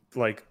 and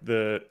like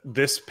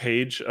this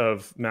page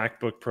of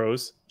MacBook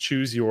Pros,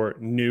 choose your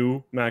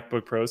new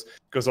MacBook Pros,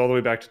 goes all the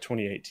way back to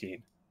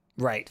 2018.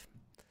 Right.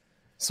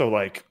 So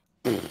like,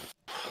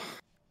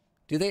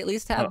 do they at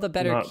least have the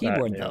better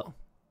keyboard though?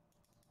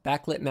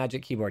 Backlit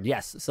Magic Keyboard.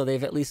 Yes. So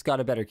they've at least got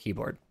a better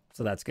keyboard.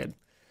 So that's good.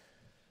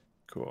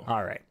 Cool.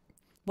 All right.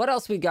 What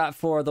else we got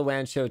for the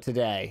WAN show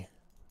today?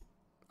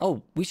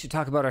 Oh, we should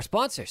talk about our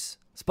sponsors.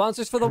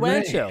 Sponsors for the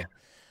WAN show. Yeah.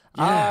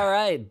 All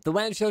right. The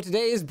WAN show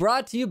today is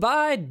brought to you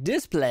by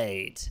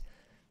Displate.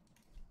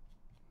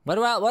 What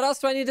else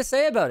do I need to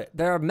say about it?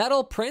 There are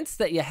metal prints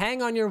that you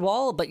hang on your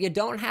wall, but you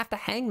don't have to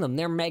hang them.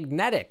 They're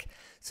magnetic.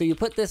 So you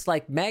put this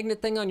like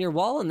magnet thing on your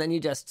wall, and then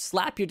you just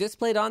slap your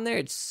Displate on there.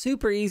 It's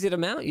super easy to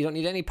mount. You don't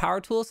need any power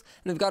tools.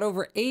 And they've got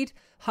over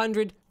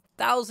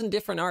 800,000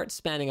 different arts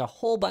spanning a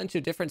whole bunch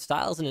of different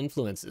styles and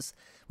influences.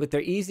 With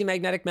their easy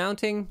magnetic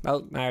mounting,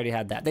 oh, I already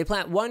had that. They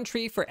plant one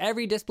tree for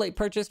every Displate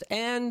purchased,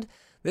 and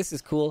this is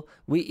cool,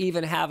 we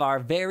even have our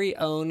very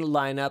own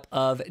lineup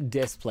of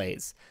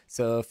displays.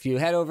 So if you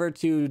head over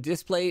to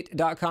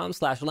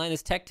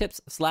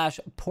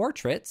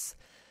displate.com/LinusTechTips/portraits,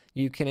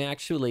 you can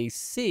actually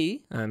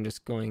see, I'm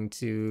just going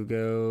to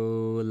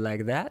go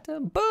like that.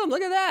 Boom,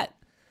 look at that.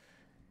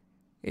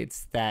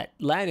 It's that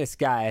Linus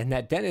guy and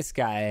that Dennis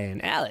guy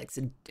and Alex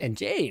and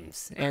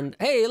James. And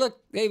hey, look,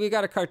 hey, we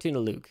got a cartoon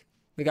of Luke.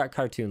 We got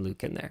cartoon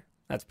Luke in there.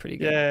 That's pretty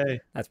good. Yay.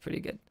 That's pretty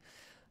good.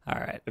 All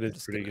right. It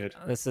is pretty good.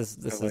 This is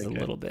a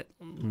little bit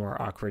more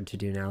awkward to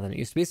do now than it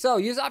used to be. So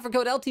use offer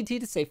code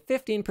LTT to save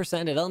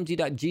 15% at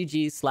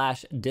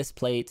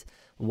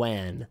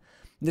lmg.gg/displatewan.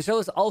 The show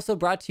is also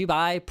brought to you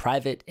by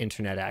Private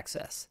Internet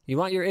Access. You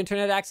want your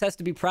internet access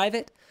to be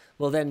private?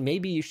 Well, then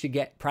maybe you should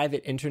get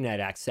private internet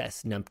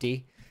access,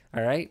 numpty.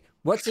 All right.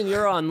 What's in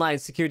your online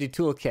security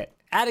toolkit?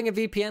 Adding a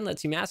VPN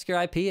lets you mask your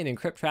IP and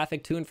encrypt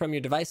traffic to and from your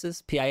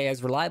devices. PIA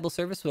has reliable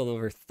service with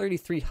over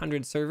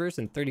 3,300 servers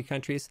in 30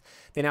 countries.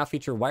 They now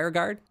feature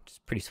WireGuard, which is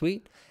pretty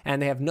sweet.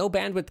 And they have no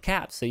bandwidth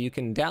caps, so you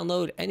can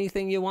download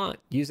anything you want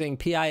using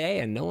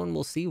PIA, and no one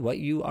will see what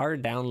you are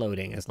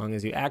downloading as long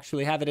as you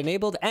actually have it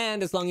enabled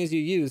and as long as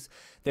you use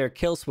their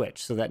kill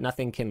switch so that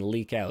nothing can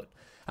leak out.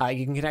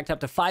 You can connect up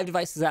to 5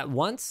 devices at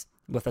once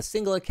with a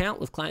single account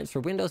with clients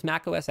for Windows,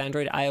 macOS,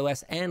 Android,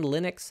 iOS, and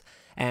Linux.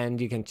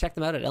 And you can check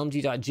them out at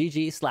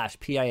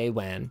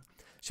lmg.gg/PIAWAN.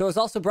 Show is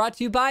also brought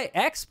to you by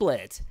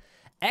XSplit.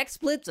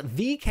 XSplit's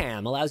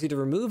VCam allows you to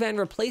remove and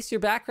replace your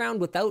background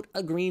without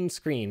a green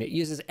screen. It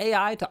uses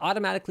AI to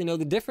automatically know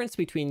the difference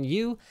between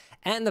you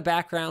and the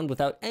background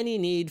without any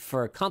need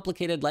for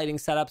complicated lighting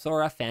setups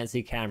or a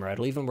fancy camera.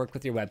 It'll even work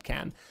with your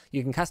webcam.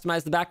 You can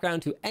customize the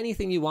background to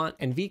anything you want,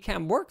 and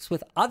VCam works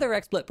with other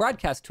XSplit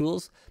broadcast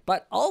tools,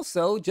 but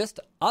also just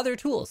other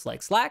tools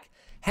like Slack,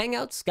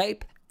 Hangouts,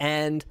 Skype,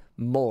 and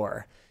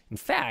more. In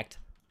fact,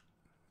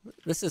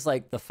 this is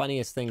like the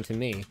funniest thing to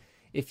me.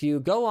 If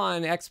you go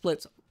on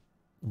XSplit's,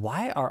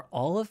 why are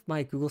all of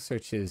my Google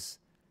searches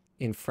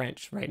in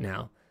French right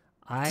now?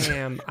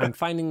 I'm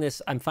finding this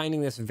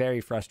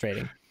very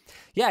frustrating.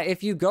 Yeah,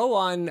 if you go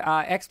on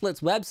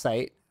XSplit's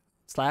website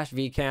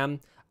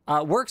 /VCam,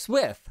 works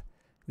with.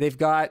 They've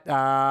got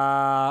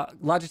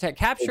Logitech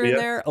Capture in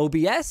there,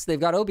 OBS. They've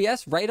got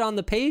OBS right on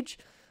the page.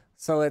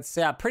 So it's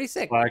pretty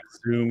sick. Slack,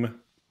 Zoom.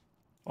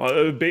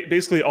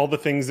 Basically all the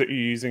things that you're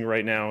using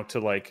right now to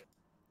like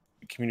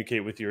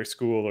communicate with your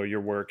school or your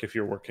work if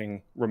you're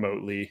working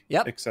remotely,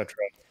 etc.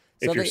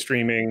 If you're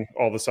streaming,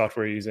 all the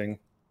software you're using.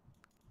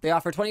 They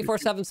offer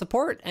 24/7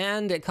 support,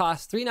 and it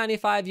costs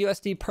 $395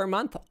 USD per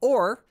month,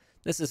 or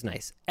this is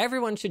nice.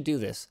 Everyone should do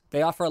this.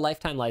 They offer a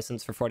lifetime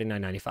license for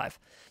 $49.95.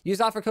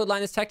 Use offer code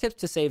LinusTechTips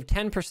to save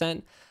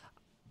 10%.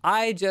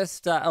 I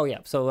just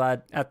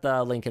at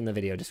the link in the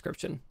video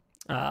description.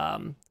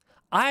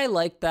 I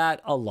like that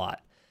a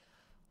lot.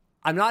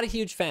 I'm not a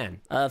huge fan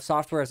of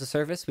software as a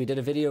service. We did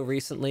a video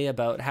recently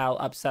about how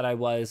upset I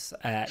was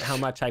at how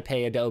much I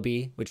pay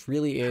Adobe, which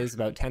really is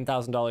about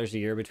 $10,000 a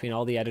year between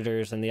all the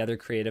editors and the other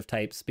creative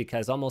types,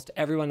 because almost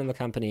everyone in the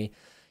company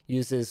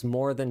uses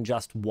more than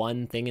just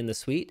one thing in the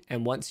suite.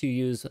 And once you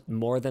use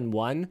more than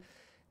one,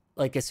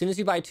 like as soon as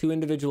you buy 2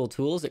 individual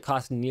tools, it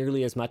costs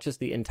nearly as much as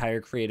the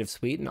entire creative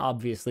suite. And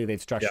obviously they've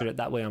structured it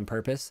that way on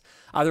purpose.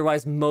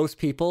 Otherwise, most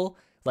people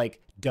like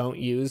don't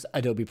use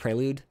Adobe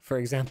Prelude, for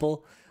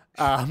example.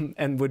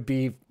 And would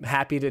be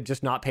happy to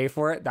just not pay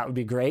for it. That would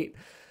be great.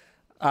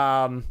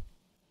 But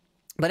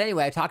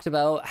anyway, I talked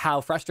about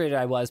how frustrated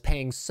I was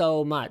paying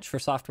so much for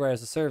software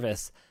as a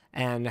service,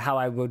 and how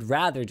I would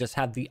rather just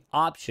have the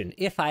option,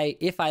 if I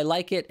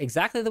like it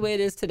exactly the way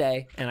it is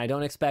today, and I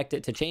don't expect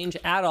it to change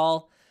at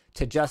all,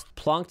 to just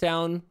plonk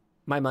down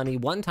my money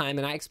one time,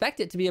 and I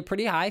expect it to be a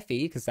pretty high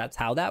fee because that's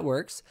how that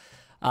works,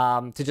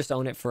 to just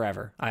own it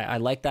forever. I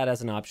like that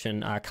as an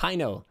option.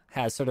 Kino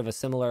has sort of a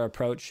similar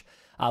approach.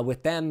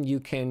 With them, you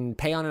can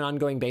pay on an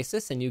ongoing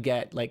basis, and you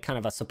get like kind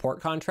of a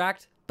support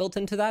contract built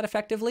into that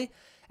effectively.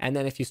 And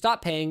then if you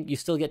stop paying, you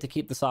still get to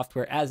keep the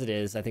software as it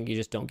is. I think you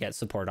just don't get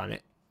support on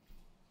it.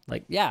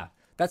 Like, yeah,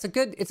 it's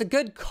a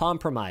good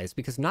compromise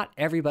because not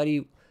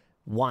everybody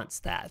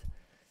wants that.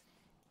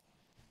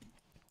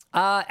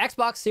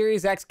 Xbox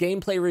Series X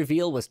gameplay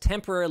reveal was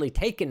temporarily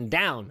taken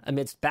down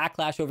amidst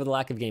backlash over the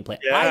lack of gameplay.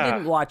 Yeah. I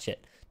didn't watch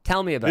it.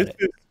 Tell me about it.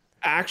 This is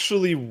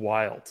actually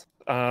wild.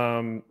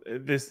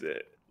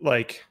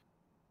 Like,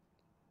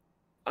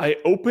 I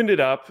opened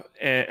it up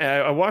and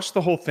I watched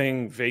the whole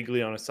thing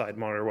vaguely on a side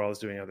monitor while I was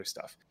doing other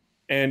stuff.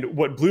 And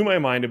what blew my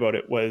mind about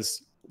it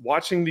was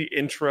watching the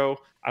intro.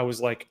 I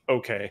was like,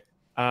 okay,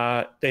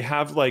 they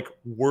have like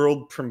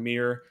world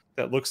premiere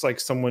that looks like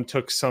someone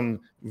took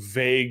some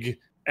vague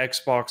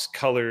Xbox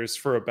colors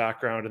for a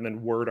background and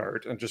then word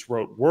art and just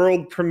wrote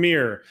world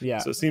premiere. Yeah.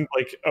 So it seemed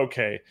like,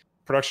 okay,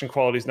 production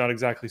quality is not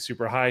exactly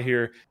super high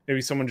here.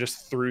 Maybe someone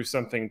just threw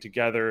something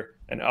together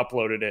and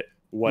uploaded it.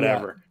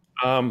 Whatever.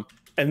 Yeah.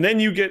 And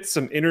then you get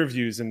some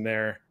interviews in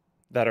there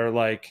that are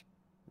like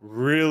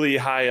really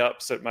high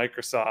ups at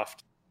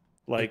Microsoft,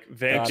 like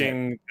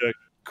thanking the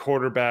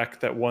quarterback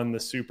that won the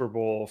Super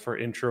Bowl for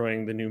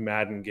introing the new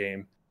Madden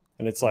game.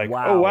 And it's like,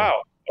 wow. Oh,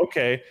 wow.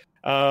 Okay.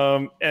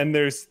 And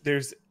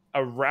there's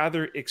a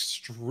rather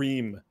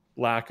extreme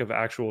lack of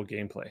actual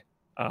gameplay.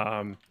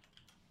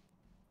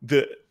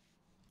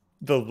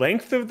 The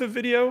length of the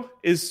video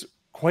is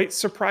quite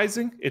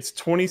surprising. It's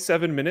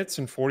 27 minutes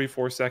and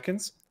 44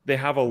 seconds. They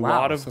have a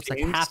lot of so it's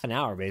games. like half an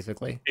hour,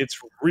 basically. It's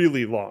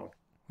really long.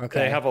 Okay.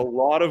 They have a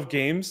lot of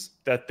games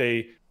that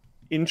they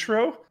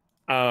intro.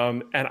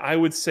 And I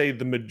would say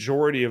the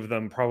majority of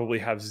them probably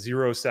have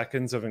 0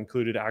 seconds of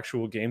included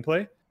actual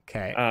gameplay.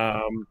 Okay.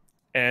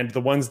 And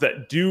the ones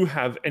that do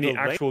have any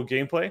actual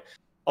gameplay,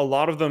 a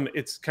lot of them,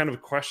 it's kind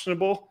of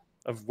questionable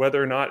of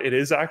whether or not it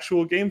is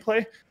actual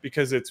gameplay,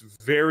 because it's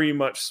very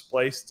much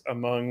spliced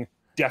among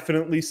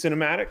definitely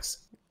cinematics.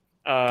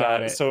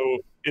 Got it. So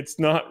it's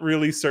not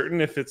really certain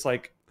if it's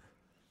like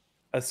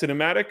a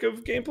cinematic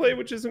of gameplay,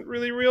 which isn't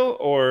really real,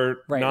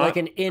 or right, not. like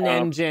an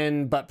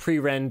in-engine but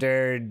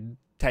pre-rendered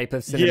type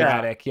of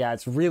cinematic. Yeah,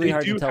 it's really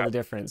hard to tell the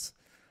difference.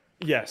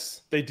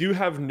 Yes, they do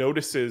have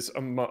notices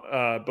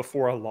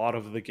before a lot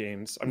of the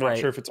games. I'm not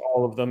sure if it's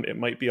all of them. It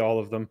might be all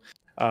of them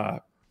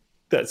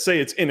that say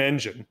it's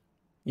in-engine.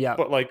 Yeah,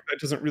 but like that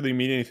doesn't really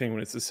mean anything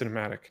when it's a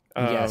cinematic.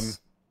 Yes.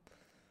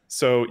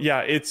 So yeah,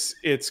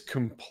 it's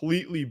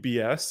completely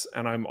BS,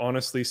 and I'm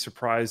honestly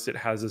surprised it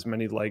has as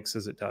many likes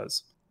as it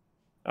does.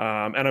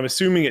 And I'm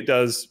assuming it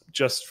does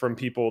just from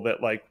people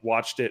that like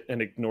watched it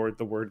and ignored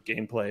the word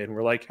gameplay and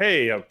were like,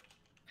 "Hey, a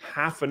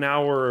half an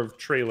hour of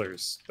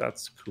trailers.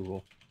 That's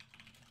cool."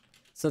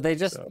 So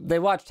they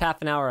watched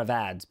half an hour of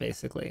ads,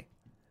 basically.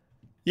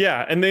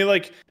 Yeah, and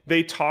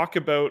they talk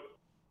about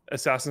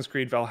Assassin's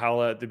Creed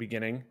Valhalla at the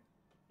beginning,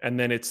 and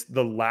then it's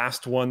the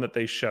last one that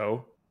they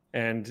show,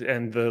 and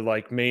the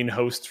like main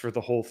host for the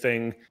whole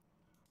thing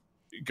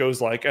goes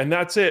like, "And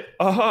that's it.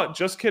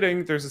 Just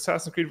kidding. There's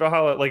Assassin's Creed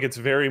Valhalla." Like, it's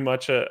very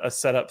much a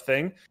setup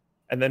thing,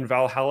 and then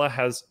Valhalla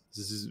has,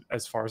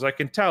 as far as I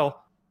can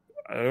tell,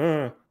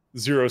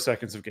 0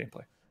 seconds of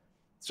gameplay.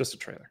 It's just a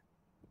trailer.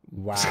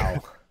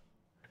 Wow.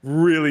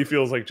 Really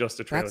feels like just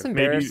a trailer. That's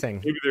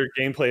embarrassing. Maybe their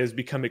gameplay has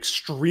become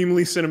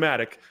extremely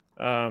cinematic,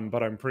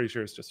 but I'm pretty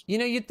sure it's just...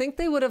 You'd think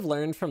they would have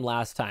learned from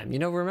last time.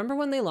 Remember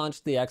when they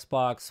launched the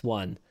Xbox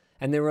One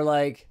and they were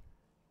like,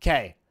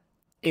 okay,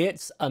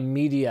 it's a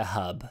media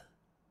hub.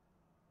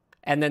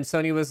 And then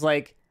Sony was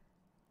like,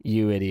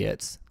 you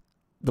idiots.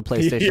 The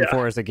PlayStation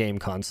 4 is a game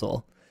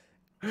console.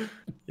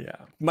 Yeah.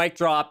 Mic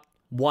drop,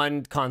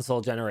 one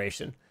console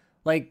generation.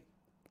 Like,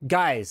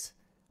 guys,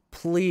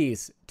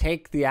 please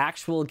take the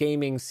actual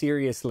gaming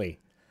seriously.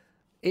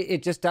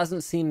 It just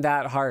doesn't seem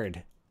that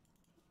hard.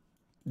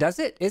 Does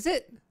it? Is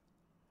it?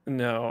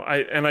 No,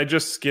 I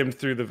just skimmed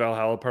through the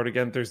Valhalla part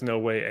again. There's no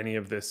way any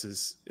of this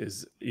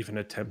is even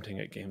attempting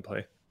at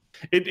gameplay.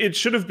 It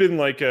should have been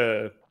like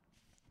an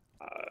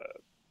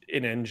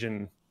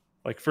engine,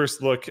 like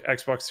first look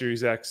Xbox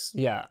Series X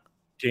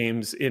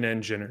games in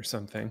engine or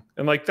something,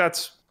 and like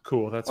that's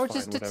cool. That's or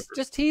fine,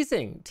 just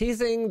teasing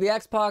the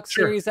Xbox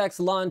Series X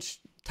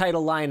launch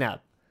title lineup,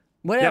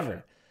 whatever.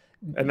 Yep.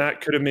 And that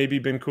could have maybe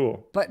been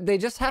cool. But they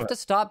just have to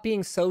stop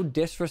being so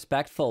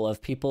disrespectful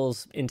of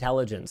people's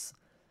intelligence.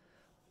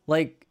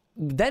 Like,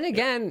 then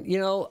again,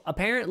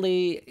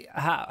 apparently,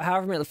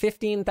 however many,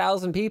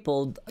 15,000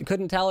 people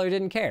couldn't tell or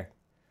didn't care.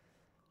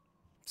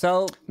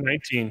 So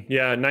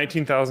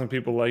 19,000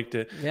 people liked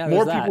it. Yeah,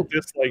 more people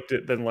disliked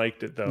it than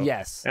liked it, though.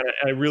 Yes. And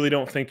I really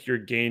don't think you're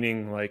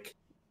gaining like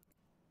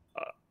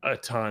a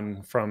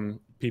ton from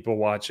people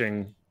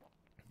watching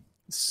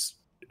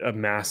a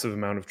massive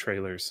amount of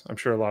trailers. I'm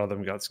sure a lot of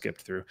them got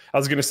skipped through. I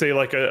was going to say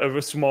like a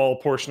small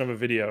portion of a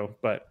video,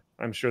 but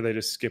I'm sure they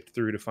just skipped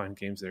through to find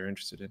games they're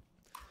interested in.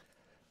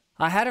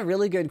 I had a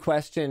really good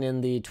question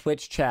in the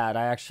Twitch chat.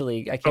 I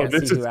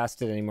can't see who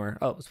asked it anymore.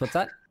 Oh, what's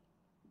that?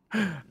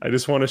 I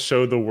just want to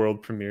show the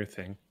world premiere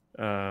thing.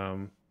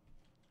 No,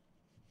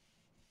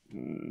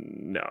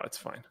 it's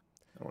fine.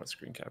 I want to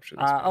screen capture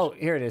this.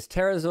 Here it is.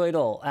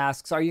 Terrazoidal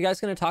asks, are you guys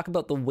going to talk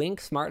about the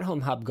Wink Smart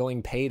Home Hub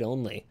going paid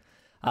only?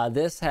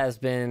 This has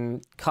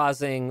been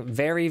causing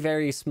very,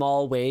 very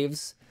small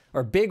waves,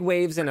 or big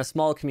waves in a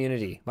small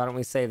community. Why don't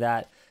we say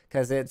that?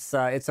 Because it's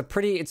a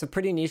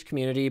pretty niche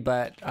community.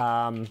 But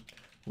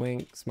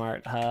Wink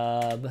Smart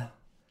Hub,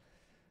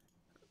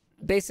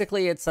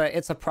 basically, it's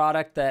a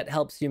product that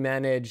helps you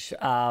manage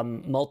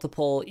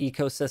multiple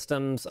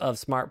ecosystems of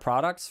smart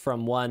products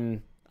from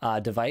one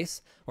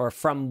device or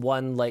from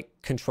one like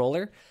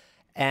controller.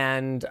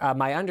 And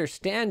my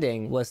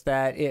understanding was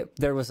that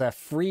there was a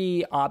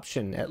free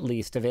option, at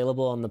least,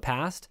 available in the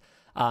past.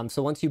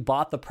 So once you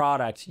bought the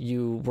product,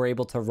 you were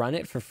able to run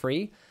it for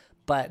free.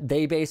 But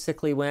they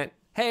basically went,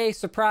 hey,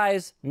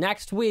 surprise,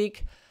 next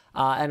week.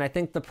 And I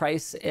think the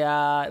price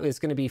is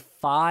going to be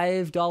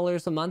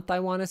 $5 a month, I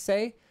want to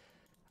say.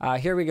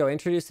 Here we go,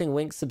 introducing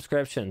Wink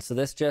subscription. So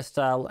this just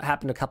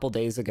happened a couple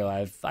days ago.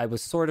 I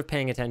was sort of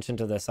paying attention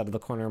to this out of the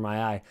corner of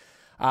my eye.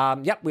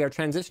 We are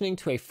transitioning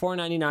to a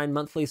 $4.99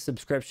 monthly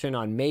subscription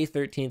on May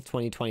 13th,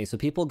 2020. So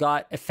people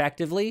got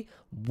effectively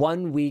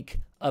 1 week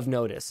of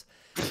notice.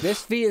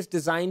 This fee is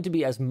designed to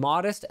be as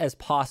modest as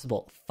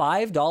possible.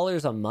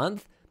 $5 a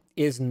month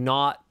is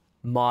not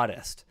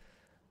modest.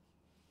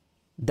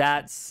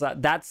 That's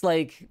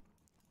like,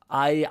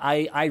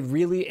 I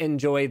really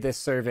enjoy this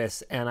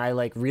service and I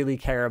like really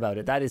care about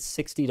it. That is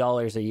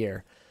 $60 a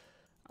year.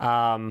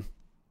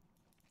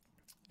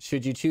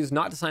 Should you choose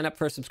not to sign up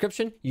for a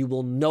subscription, you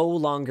will no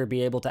longer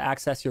be able to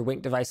access your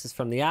Wink devices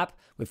from the app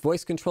with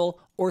voice control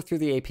or through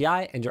the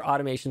API, and your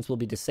automations will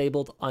be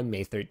disabled on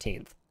May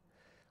 13th.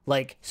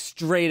 Like,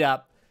 straight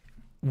up,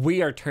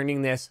 we are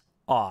turning this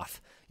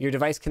off. Your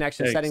device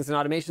connection settings and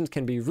automations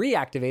can be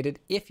reactivated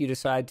if you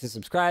decide to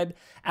subscribe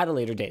at a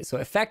later date. So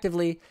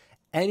effectively,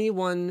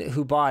 anyone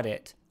who bought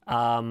it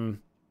has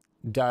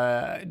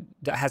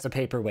a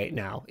paperweight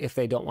now if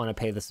they don't want to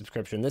pay the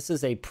subscription. This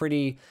is the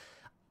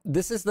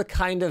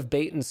kind of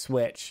bait and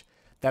switch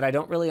that I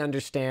don't really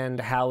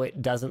understand how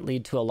it doesn't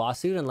lead to a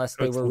lawsuit unless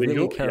they were legal,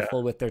 really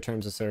careful with their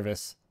terms of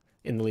service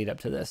in the lead up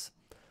to this.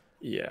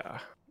 Yeah.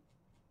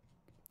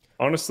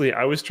 Honestly,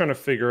 I was trying to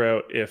figure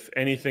out if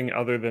anything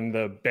other than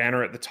the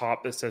banner at the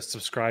top that says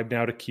subscribe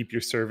now to keep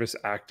your service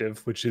active,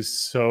 which is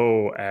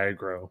so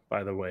aggro,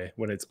 by the way,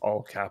 when it's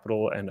all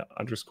capital and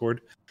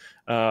underscored.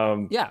 It's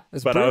but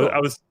brutal.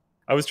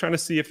 I was trying to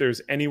see if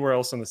there's anywhere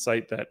else on the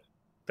site that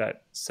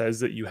says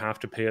that you have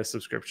to pay a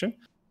subscription,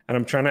 and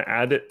I'm trying to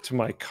add it to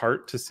my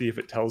cart to see if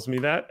it tells me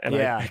that, and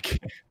I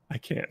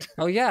can't.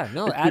 Oh yeah,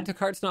 no, add to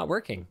cart's not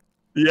working.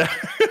 Yeah.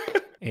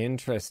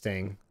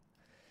 Interesting.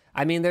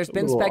 I mean, there's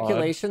been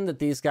speculation that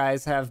these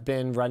guys have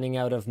been running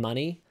out of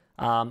money.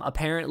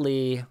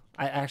 Apparently,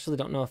 I actually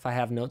don't know if I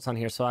have notes on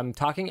here, so I'm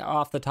talking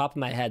off the top of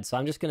my head. So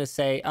I'm just going to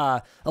say,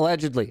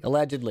 allegedly,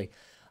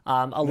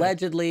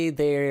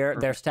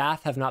 their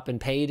staff have not been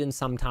paid in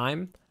some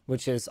time,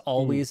 which is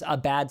always a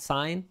bad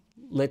sign.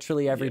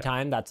 Literally every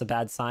time, that's a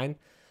bad sign.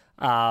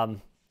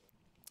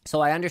 So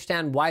I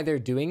understand why they're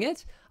doing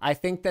it. I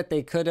think that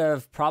they could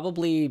have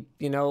probably,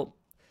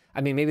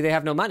 maybe they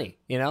have no money,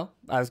 I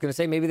was going to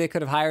say maybe they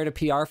could have hired a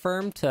PR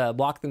firm to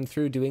walk them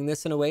through doing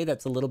this in a way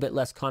that's a little bit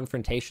less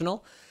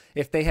confrontational.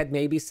 If they had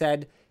maybe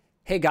said,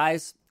 hey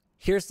guys,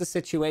 here's the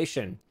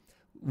situation.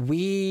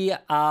 We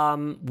are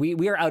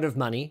out of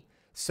money,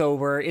 so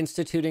we're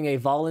instituting a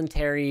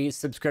voluntary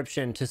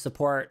subscription to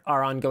support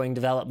our ongoing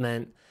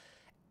development.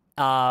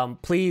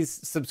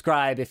 Please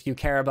subscribe if you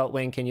care about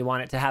Wink and you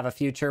want it to have a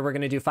future. We're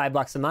going to do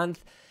 $5 a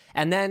month.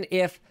 And then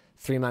if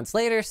 3 months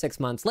later, 6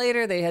 months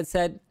later, they had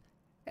said,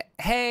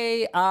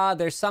 hey,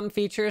 there's some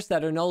features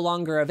that are no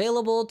longer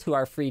available to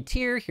our free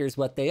tier. Here's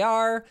what they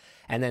are.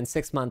 And then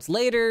 6 months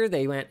later,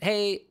 they went,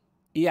 hey,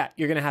 yeah,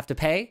 you're going to have to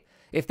pay.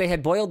 If they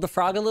had boiled the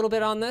frog a little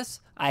bit on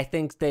this, I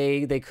think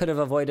they could have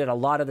avoided a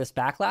lot of this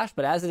backlash.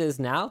 But as it is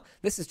now,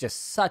 this is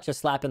just such a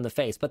slap in the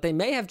face. But they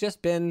may have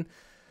just been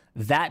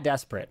that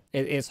desperate.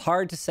 It's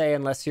hard to say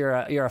unless you're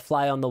a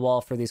fly on the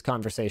wall for these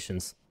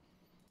conversations.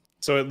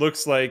 So it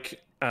looks like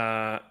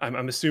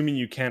I'm assuming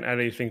you can't add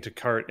anything to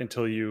cart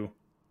until you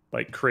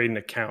create an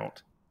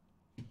account.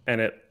 And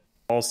it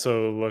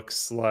also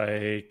looks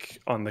like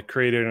on the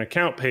create an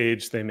account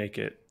page, they make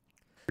it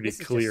pretty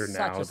clear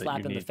now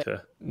that you need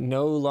to.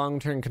 No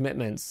long-term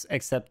commitments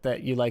except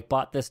that you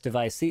bought this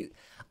device. See,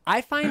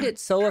 I find it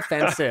so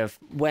offensive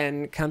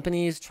when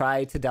companies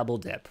try to double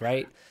dip,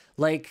 right?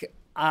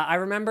 I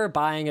remember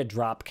buying a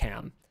drop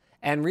cam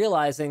and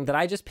realizing that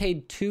I just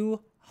paid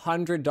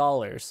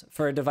 $200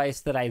 for a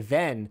device that I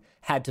then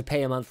had to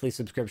pay a monthly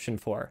subscription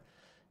for.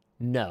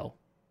 No.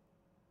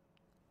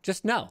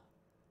 Just no.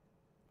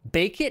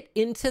 Bake it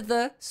into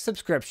the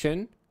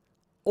subscription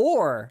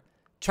or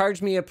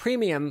charge me a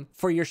premium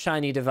for your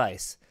shiny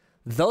device.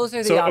 Those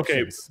are the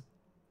options. Okay.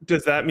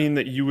 Does that mean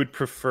that you would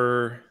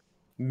prefer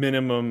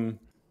minimum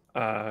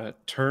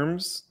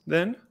terms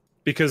then?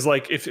 Because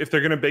if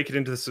they're going to bake it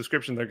into the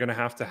subscription, they're going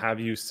to have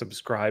you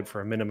subscribe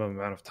for a minimum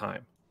amount of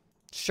time.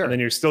 Sure. And then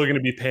you're still going to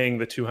be paying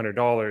the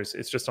 $200.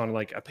 It's just on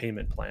a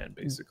payment plan,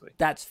 basically.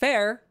 That's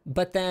fair,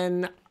 but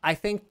then I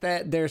think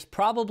that there's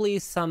probably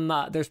some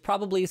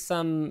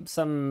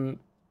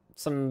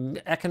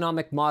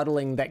economic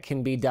modeling that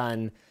can be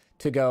done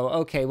to go,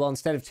 okay, well,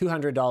 instead of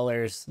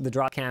 $200, the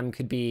drop cam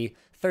could be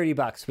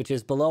 $30, which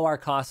is below our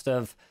cost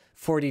of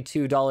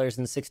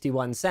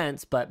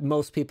 $42.61, but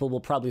most people will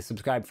probably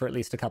subscribe for at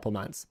least a couple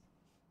months.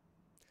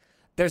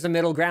 There's a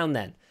middle ground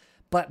then.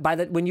 But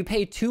when you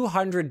pay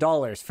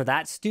 $200 for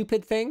that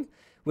stupid thing,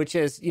 which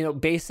is,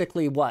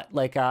 basically what,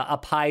 a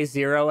Pi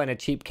Zero and a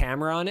cheap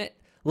camera on it?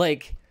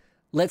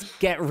 Let's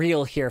get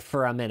real here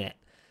for a minute.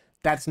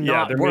 That's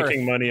not they're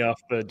making money off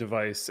the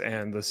device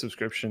and the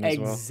subscription as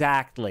well.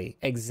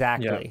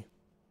 Exactly.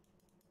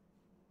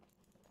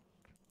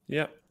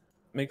 Yeah,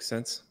 makes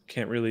sense.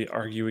 Can't really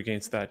argue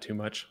against that too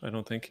much, I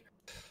don't think.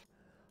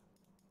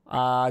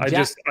 I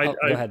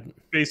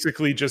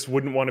basically just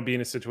wouldn't want to be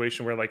in a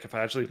situation where if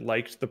I actually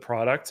liked the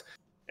product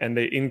and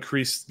they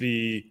increased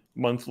the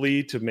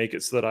monthly to make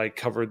it so that I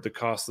covered the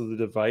cost of the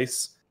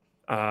device,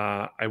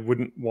 I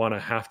wouldn't want to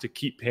have to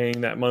keep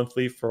paying that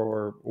monthly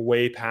for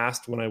way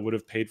past when I would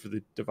have paid for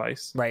the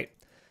device. Right.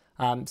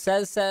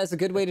 Says a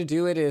good way to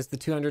do it is the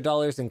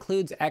 $200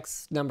 includes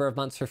X number of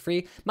months for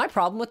free. My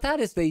problem with that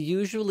is they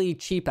usually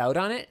cheap out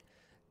on it.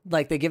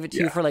 They give it to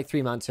you for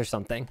 3 months or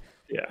something.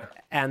 Yeah.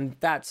 And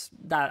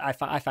I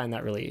find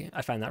that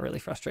really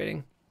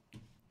frustrating.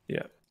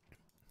 Yeah.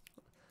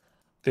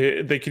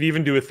 They could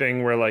even do a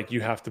thing where like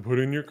you have to put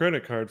in your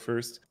credit card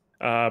first,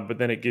 but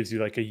then it gives you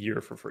like a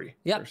year for free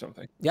or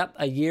something. Yep,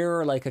 a year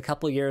or like a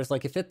couple years.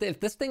 Like if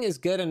this thing is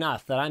good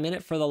enough that I'm in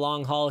it for the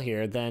long haul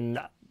here, then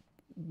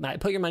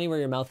put your money where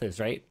your mouth is,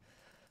 right?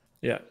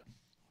 Yeah.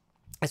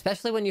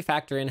 Especially when you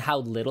factor in how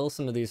little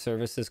some of these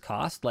services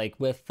cost, like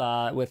with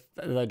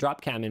the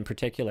drop cam in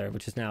particular,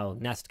 which is now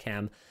Nest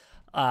Cam.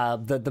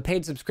 The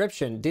paid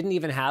subscription didn't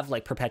even have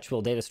like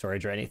perpetual data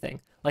storage or anything.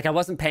 Like I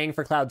wasn't paying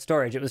for cloud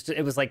storage.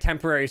 It was like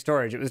temporary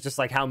storage. It was just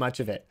like how much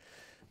of it.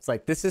 It's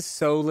like, this is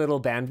so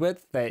little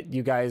bandwidth that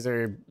you guys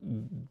are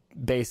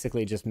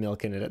basically just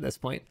milking it at this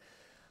point.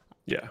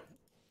 Yeah.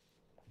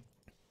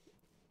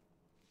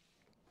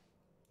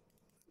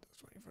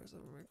 24/7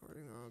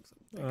 recording logs.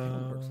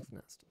 Works with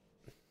Nest.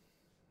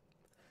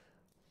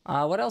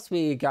 What else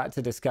we got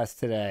to discuss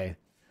today?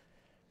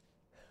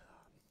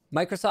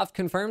 Microsoft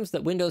confirms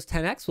that Windows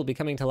 10X will be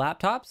coming to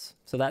laptops.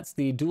 So that's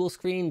the dual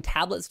screen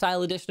tablet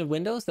style edition of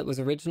Windows that was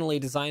originally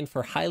designed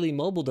for highly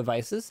mobile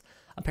devices.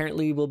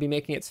 Apparently will be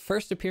making its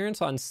first appearance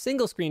on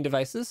single screen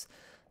devices.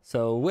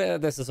 So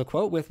this is a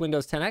quote: "With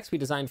Windows 10X, we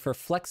designed for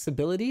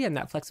flexibility, and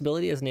that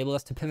flexibility has enabled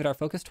us to pivot our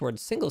focus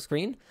towards single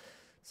screen."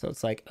 So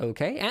it's like,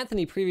 okay.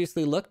 Anthony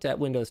previously looked at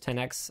Windows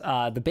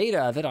 10X, the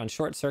beta of it on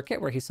Short Circuit,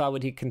 where he saw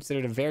what he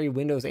considered a very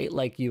Windows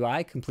 8-like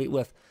UI, complete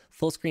with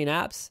full screen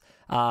apps,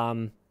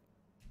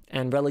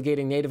 and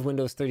relegating native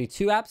Windows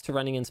 32 apps to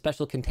running in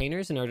special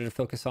containers in order to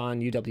focus on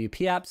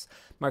UWP apps.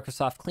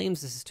 Microsoft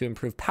claims this is to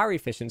improve power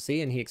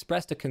efficiency, and he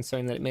expressed a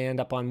concern that it may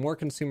end up on more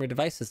consumer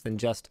devices than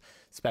just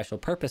special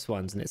purpose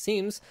ones. And it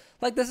seems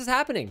like this is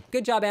happening.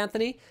 Good job,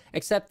 Anthony.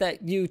 Except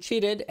that you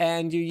cheated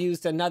and you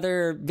used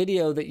another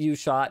video that you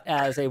shot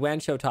as a WAN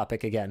show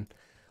topic again.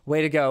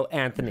 Way to go,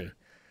 Anthony.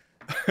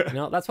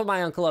 That's what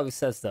my uncle always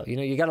says, though.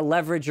 You got to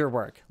leverage your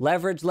work.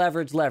 Leverage,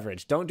 leverage,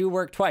 leverage. Don't do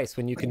work twice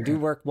when you can do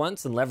work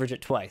once and leverage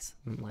it twice.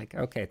 I'm like,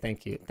 okay,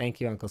 thank you. Thank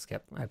you, Uncle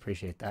Skip. I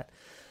appreciate that.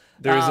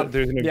 There's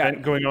an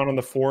event going on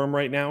the forum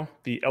right now,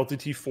 the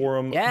LTT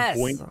forum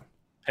Boink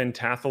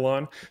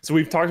Pentathlon. So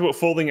we've talked about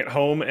folding at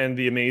home and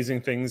the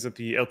amazing things that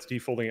the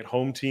LTT folding at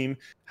home team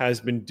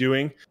has been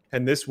doing.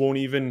 And this won't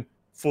even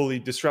fully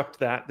disrupt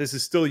that. This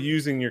is still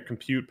using your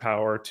compute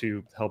power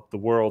to help the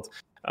world.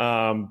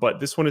 But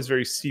this one is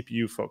very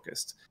CPU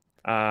focused.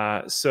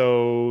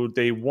 So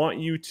they want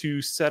you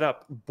to set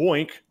up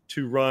Boink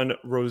to run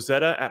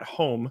Rosetta at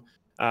home,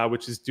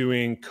 which is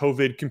doing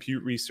COVID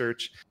compute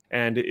research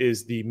and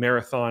is the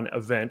marathon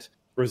event.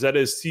 Rosetta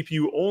is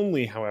CPU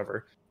only,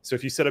 however. So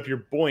if you set up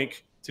your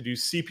Boink to do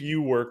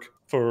CPU work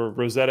for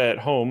Rosetta at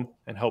home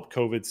and help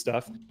COVID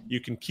stuff, you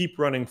can keep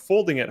running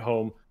folding at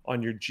home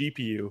on your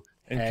GPU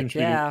and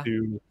contribute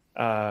to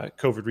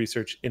COVID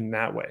research in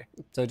that way.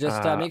 So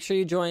just make sure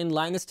you join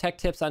Linus Tech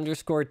Tips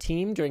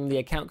 _team during the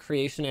account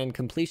creation and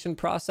completion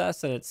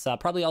process. And it's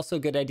probably also a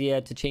good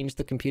idea to change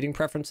the computing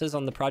preferences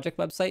on the project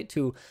website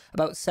to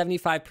about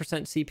 75%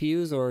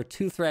 CPUs or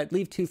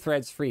leave 2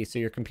 threads free so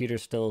your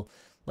computer's still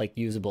like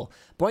usable.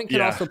 Boink can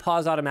also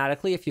pause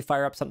automatically if you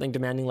fire up something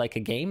demanding like a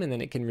game, and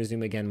then it can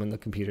resume again when the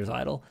computer's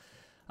idle.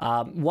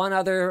 One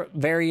other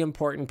very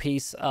important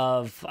piece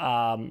of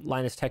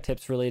Linus Tech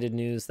Tips related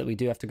news that we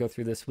do have to go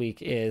through this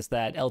week is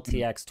that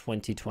LTX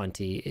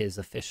 2020 is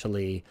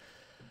officially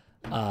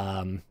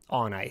on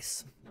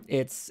ice.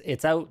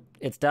 It's out.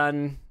 It's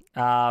done.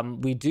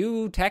 We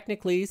do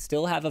technically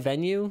still have a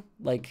venue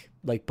like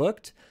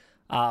booked,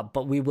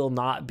 but we will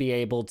not be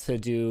able to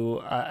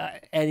do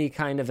any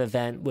kind of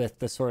event with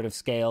the sort of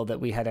scale that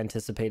we had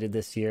anticipated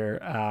this year.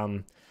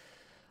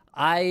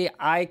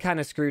 I kind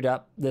of screwed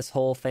up this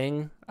whole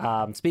thing.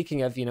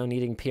 Speaking of,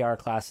 needing PR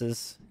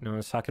classes, I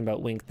was talking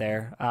about Wink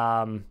there.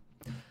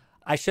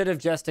 I should have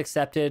just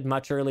accepted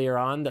much earlier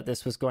on that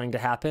this was going to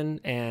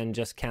happen and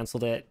just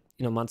canceled it,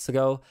 months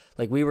ago.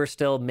 Like we were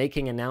still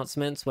making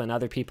announcements when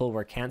other people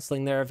were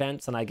canceling their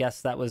events. And I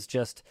guess that was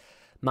just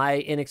my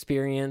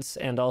inexperience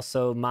and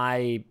also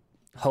my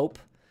hope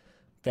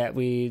that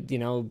we,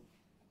 it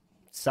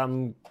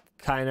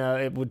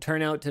would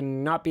turn out to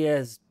not be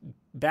as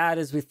bad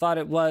as we thought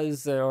it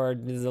was, or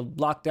the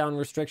lockdown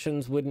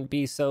restrictions wouldn't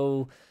be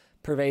so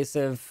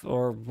pervasive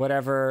or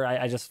whatever.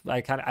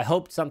 I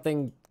hoped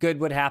something good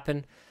would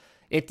happen.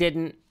 It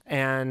didn't,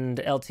 and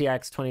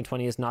LTX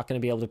 2020 is not going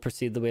to be able to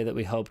proceed the way that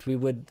we hoped.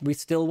 We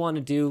still want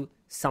to do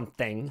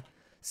something,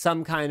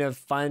 some kind of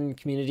fun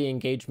community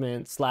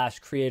engagement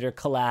 / creator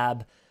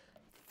collab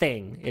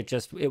thing.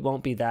 It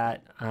won't be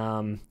that.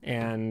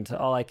 And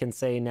all I can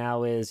say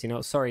now is,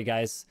 sorry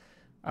guys,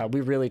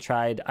 we really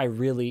tried. I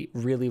really,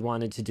 really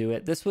wanted to do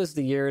it. This was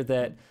the year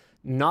that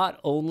not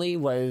only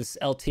was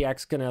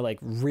LTX going to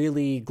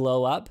really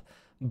glow up,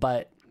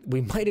 but we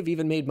might have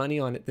even made money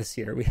on it this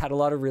year. We had a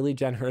lot of really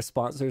generous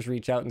sponsors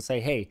reach out and say,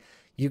 hey,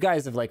 you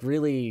guys have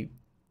really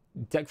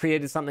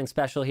created something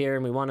special here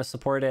and we want to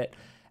support it.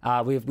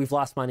 We've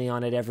lost money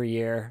on it every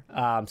year.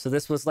 So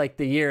this was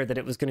the year that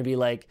it was going to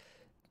be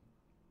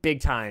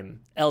big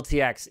time.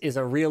 LTX is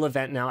a real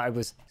event now. I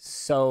was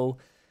so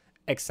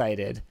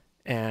excited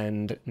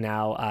and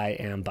now I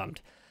am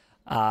bummed.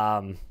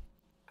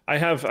 I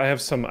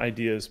have some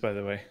ideas, by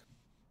the way.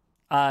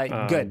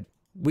 Good.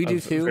 We do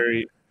Of too.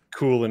 very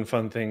cool and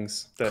fun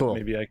things that Cool.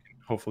 maybe I can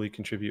hopefully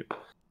contribute.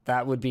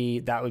 That would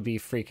be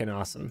freaking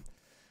awesome,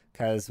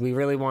 because we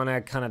really want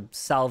to kind of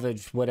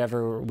salvage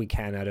whatever we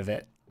can out of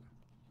it.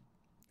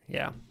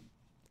 Yeah.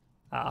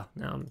 Now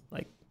I'm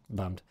like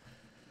bummed.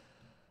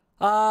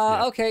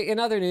 Okay, in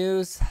other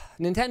news,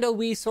 Nintendo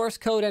Wii source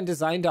code and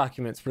design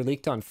documents were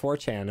leaked on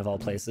 4chan, of all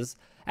places.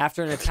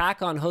 After an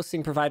attack on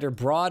hosting provider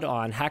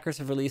Broadon, hackers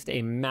have released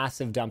a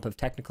massive dump of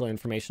technical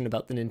information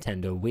about the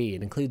Nintendo Wii.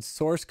 It includes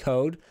source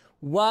code,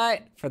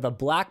 for the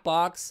black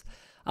box,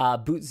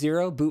 Boot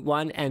 0, Boot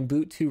 1, and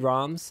Boot 2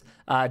 ROMs,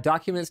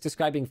 documents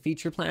describing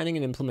feature planning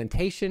and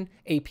implementation,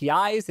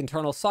 APIs,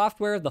 internal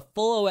software, the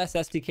full OS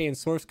SDK and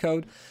source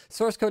code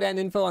and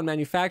info on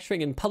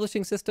manufacturing and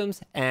publishing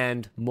systems,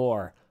 and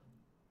more.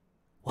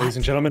 Ladies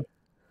and gentlemen,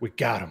 we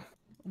got him.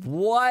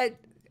 What?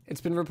 It's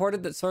been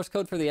reported that source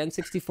code for the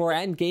N64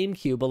 and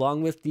GameCube,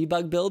 along with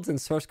debug builds and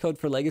source code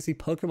for legacy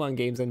Pokemon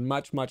games and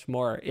much, much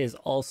more, is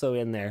also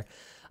in there.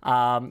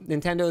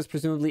 Nintendo is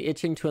presumably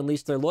itching to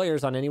unleash their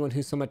lawyers on anyone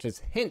who so much as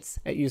hints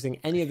at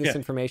using any of this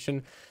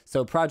information.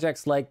 So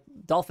projects like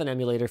Dolphin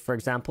Emulator, for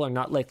example, are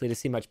not likely to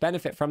see much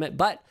benefit from it,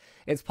 but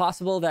it's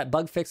possible that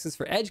bug fixes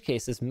for edge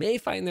cases may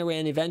find their way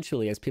in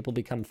eventually as people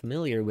become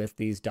familiar with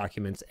these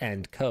documents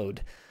and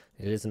code.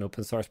 It is an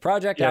open source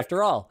project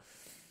after all.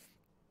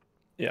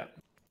 Yeah.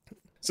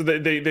 So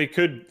they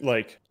could,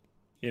 like,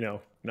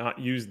 not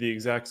use the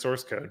exact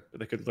source code, but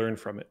they could learn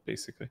from it,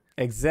 basically.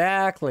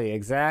 Exactly.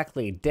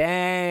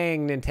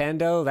 Dang,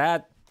 Nintendo,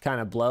 that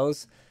kind of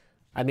blows.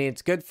 I mean,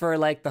 it's good for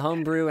like the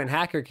homebrew and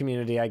hacker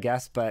community, I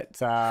guess, but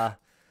not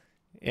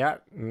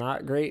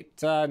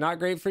great. Not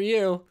great for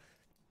you.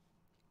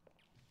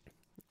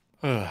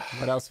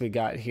 What else we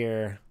got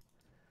here?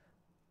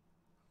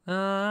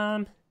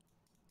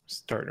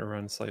 Starting to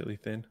run slightly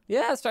thin.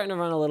 Yeah, it's starting to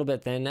run a little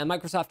bit thin.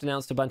 Microsoft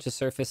announced a bunch of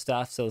Surface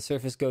stuff. So the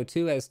Surface Go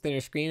 2 has thinner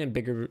screen and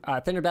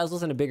thinner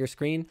bezels and a bigger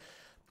screen.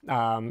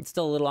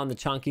 Still a little on the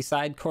chonky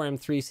side. Core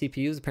M3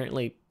 CPUs,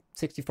 apparently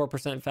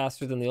 64%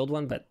 faster than the old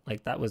one, but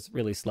like that was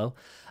really slow.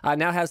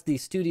 Now has the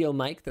studio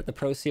mic that the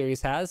Pro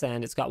Series has,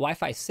 and it's got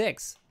Wi-Fi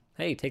 6.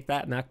 Hey, take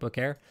that, MacBook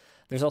Air.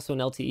 There's also an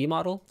LTE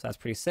model, so that's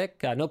pretty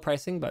sick. No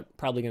pricing, but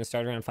probably going to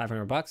start around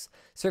 $500.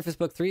 Surface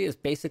Book 3 is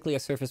basically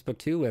a Surface Book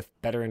 2 with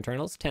better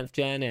internals, 10th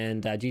gen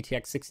and GTX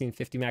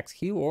 1650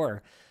 Max-Q,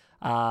 or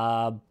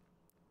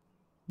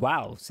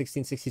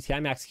 1660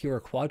 Ti Max-Q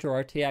or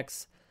Quadro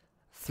RTX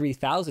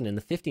 3000 in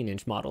the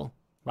 15-inch model.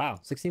 Wow,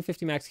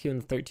 1650 Max-Q in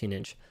the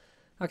 13-inch.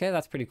 Okay,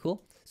 that's pretty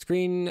cool.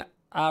 Screen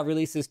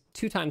releases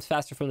 2 times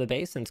faster from the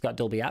base, and it's got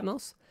Dolby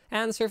Atmos.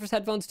 And the Surface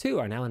headphones, too,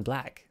 are now in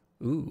black.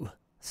 Ooh,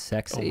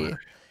 sexy.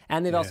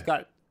 And they've also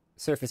got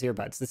Surface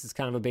earbuds. This is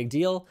kind of a big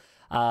deal.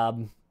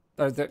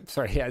 It's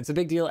a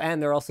big deal,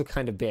 and they're also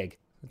kind of big.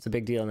 It's a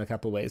big deal in a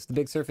couple ways. The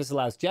big Surface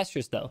allows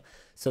gestures, though.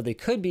 So they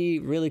could be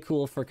really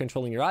cool for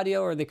controlling your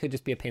audio, or they could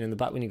just be a pain in the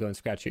butt when you go and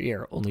scratch your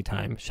ear. Only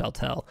time shall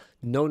tell.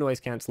 No noise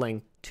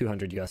canceling,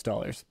 $200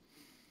 US.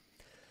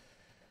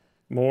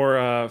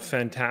 More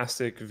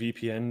fantastic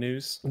VPN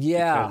news.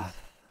 Yeah.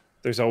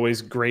 There's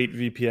always great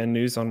VPN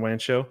news on WAN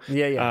Show.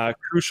 Yeah.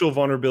 Crucial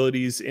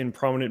vulnerabilities in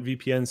prominent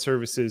VPN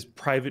services,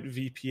 private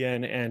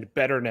VPN, and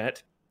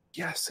BetterNet.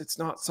 Yes, it's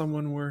not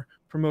someone we're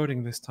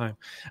promoting this time.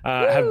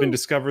 Have been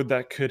discovered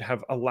that could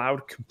have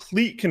allowed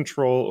complete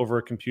control over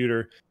a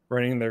computer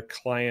running their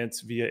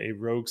clients via a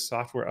rogue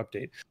software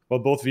update.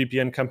 While both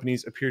VPN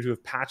companies appear to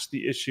have patched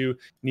the issue,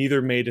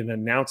 neither made an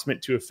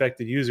announcement to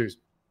affected users.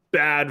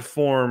 Bad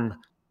form,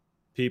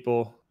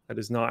 people. That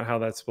is not how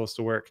that's supposed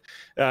to work.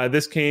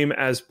 This came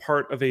as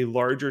part of a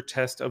larger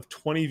test of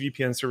 20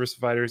 VPN service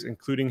providers,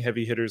 including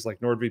heavy hitters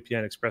like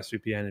NordVPN,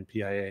 ExpressVPN, and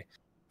PIA.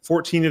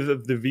 14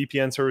 of the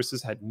VPN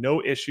services had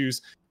no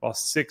issues, while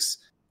 6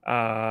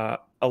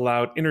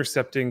 allowed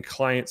intercepting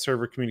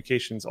client-server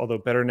communications, although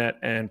BetterNet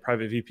and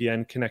Private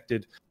VPN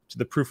connected to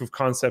the proof of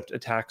concept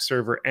attack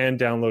server and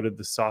downloaded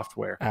the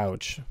software.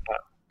 Ouch.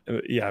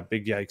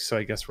 Big yikes. So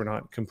I guess we're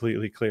not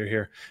completely clear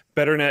here.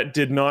 BetterNet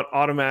did not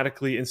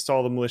automatically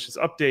install the malicious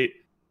update,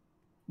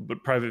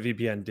 but Private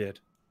VPN did.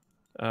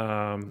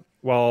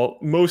 While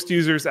most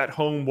users at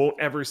home won't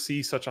ever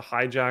see such a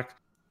hijack,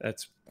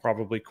 that's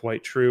probably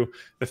quite true.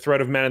 The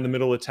threat of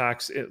man-in-the-middle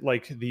attacks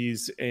like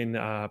these in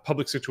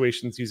public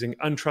situations using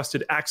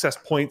untrusted access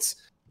points,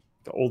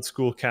 the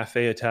old-school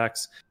cafe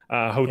attacks,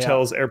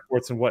 hotels,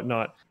 airports, and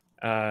whatnot,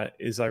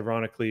 is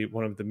ironically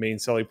one of the main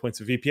selling points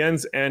of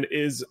VPNs and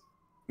is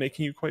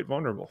making you quite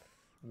vulnerable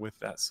with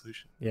that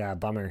solution. Yeah,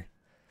 bummer.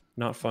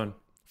 Not fun.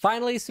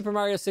 Finally, Super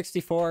Mario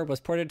 64 was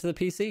ported to the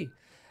PC.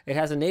 It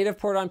has a native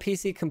port on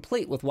PC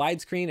complete with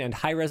widescreen and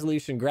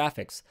high-resolution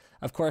graphics.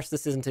 Of course,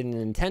 this isn't a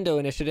Nintendo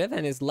initiative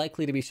and is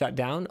likely to be shut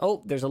down.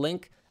 Oh, there's a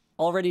link.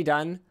 Already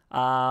done.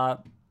 So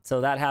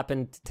that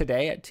happened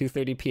today at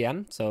 2:30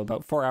 p.m., so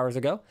about 4 hours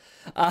ago.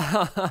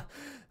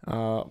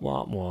 Womp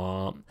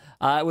womp.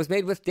 It was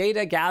made with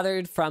data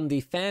gathered from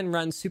the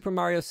fan-run Super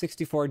Mario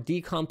 64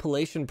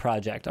 decompilation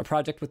project, a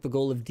project with the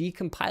goal of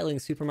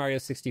decompiling Super Mario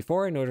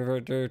 64 in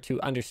order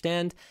to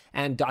understand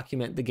and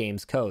document the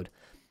game's code.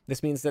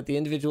 This means that the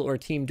individual or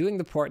team doing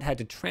the port had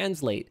to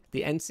translate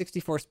the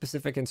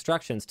N64-specific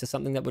instructions to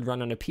something that would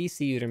run on a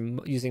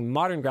PC using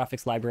modern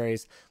graphics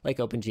libraries like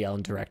OpenGL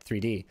and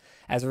Direct3D.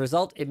 As a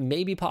result, it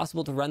may be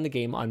possible to run the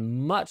game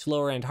on much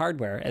lower-end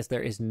hardware as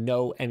there is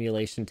no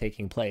emulation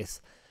taking place.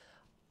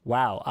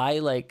 Wow,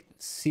 I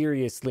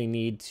seriously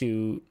need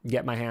to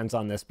get my hands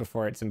on this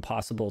before it's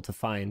impossible to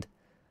find.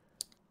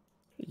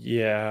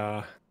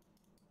 Yeah.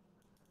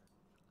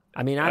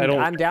 I mean,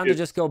 I'm down to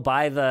just go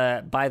buy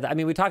the. I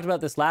mean, we talked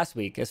about this last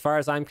week. As far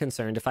as I'm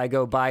concerned, if I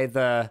go buy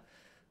the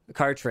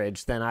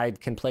cartridge, then I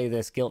can play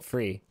this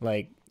guilt-free.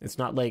 It's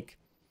not like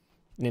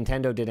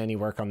Nintendo did any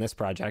work on this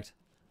project.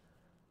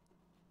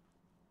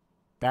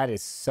 That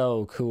is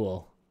so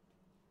cool.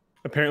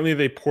 Apparently,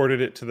 they ported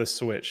it to the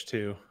Switch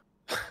too.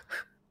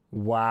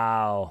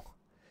 Wow,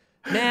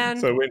 man!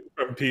 So it went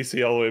from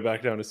PC all the way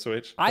back down to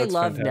Switch. I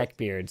love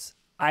neckbeards.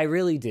 I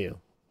really do.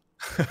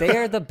 They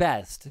are the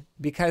best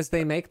because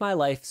they make my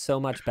life so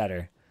much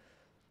better.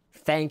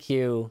 Thank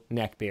you,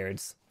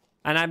 neckbeards.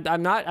 And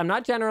I'm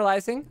not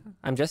generalizing.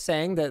 I'm just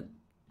saying that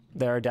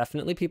there are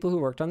definitely people who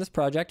worked on this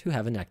project who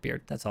have a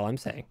neckbeard. That's all I'm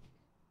saying.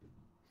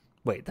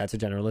 Wait, that's a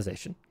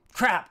generalization.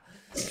 Crap!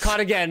 Caught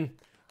again.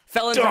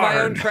 Fell into my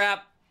own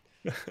trap.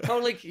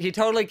 He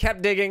totally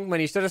kept digging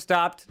when he should have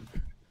stopped.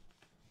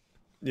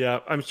 Yeah,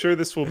 I'm sure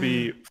this will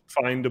be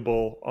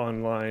findable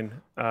online.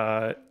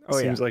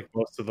 Seems like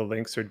most of the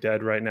links are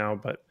dead right now,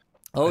 but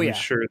I'm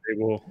sure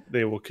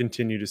they will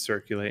continue to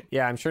circulate.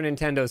 Yeah, I'm sure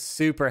Nintendo's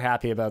super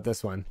happy about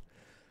this one.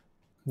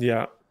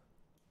 Yeah.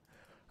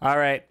 All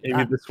right.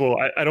 Maybe this will.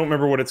 I don't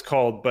remember what it's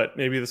called, but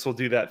maybe this will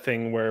do that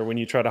thing where when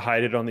you try to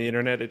hide it on the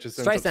internet, it just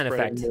ends up spreading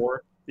effect.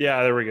 More.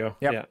 Yeah, there we go.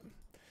 Yep. Yeah.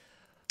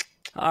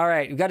 All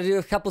right, we've got to do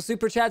a couple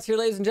super chats here,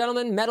 ladies and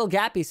gentlemen. Metal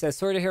Gappy says,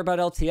 sorry to hear about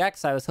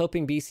LTX. I was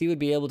hoping BC would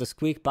be able to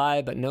squeak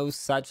by, but no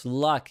such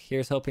luck.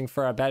 Here's hoping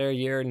for a better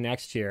year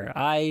next year.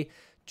 I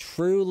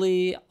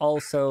truly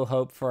also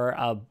hope for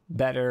a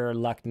better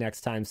luck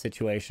next time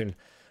situation.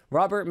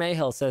 Robert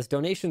Mayhill says,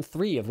 donation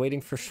 3 of waiting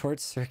for short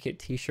circuit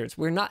t-shirts.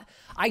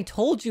 I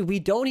told you we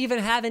don't even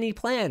have any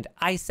planned.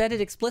 I said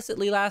it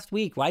explicitly last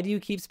week. Why do you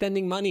keep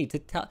spending money to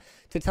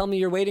tell me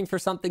you're waiting for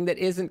something that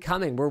isn't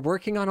coming? We're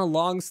working on a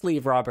long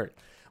sleeve, Robert.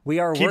 We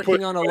are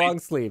working on a long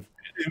sleeve.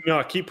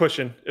 No, keep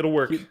pushing. It'll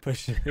work. Keep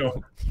pushing.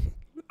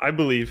 I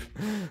believe.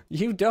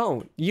 You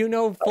don't. You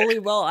know fully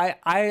well.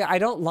 I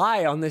don't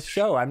lie on this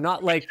show. I'm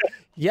not like,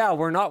 yeah,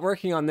 we're not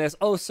working on this.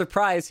 Oh,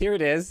 surprise, here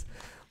it is.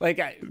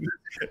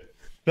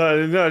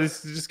 No,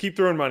 just keep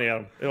throwing money at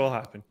them. It'll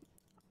happen.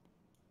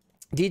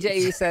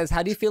 DJE says,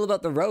 how do you feel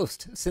about the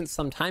roast since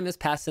some time has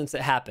passed since it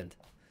happened?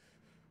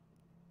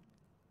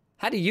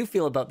 How do you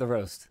feel about the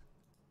roast?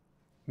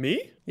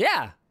 Me?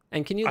 Yeah.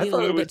 And can you lean a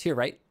little bit to your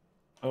right?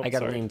 I got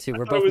to lean too.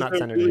 We're both not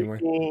centered anymore.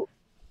 Cool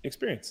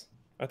experience.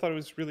 I thought it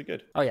was really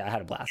good. Oh yeah, I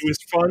had a blast. It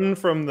was fun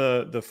from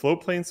the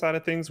float plane side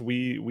of things.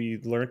 We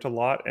learned a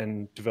lot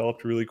and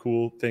developed really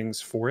cool things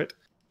for it.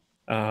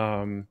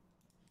 And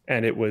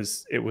it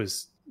was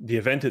the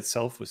event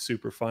itself was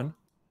super fun.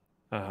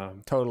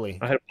 Totally.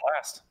 I had a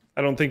blast.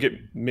 I don't think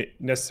it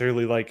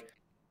necessarily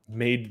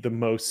made the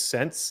most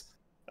sense.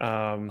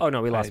 Oh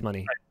no, we lost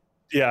money.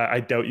 I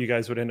doubt you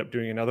guys would end up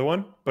doing another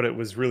one, but it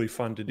was really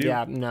fun to do.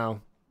 Yeah,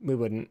 no, we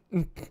wouldn't.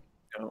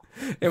 No.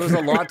 It was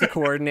a lot to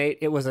coordinate.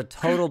 It was a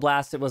total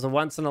blast. It was a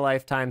once in a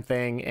lifetime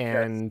thing,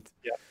 and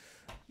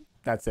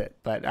that's it.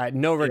 But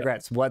no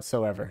regrets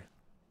whatsoever.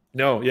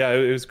 No, yeah,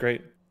 it was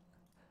great.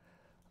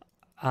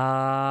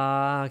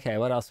 Okay,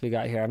 what else we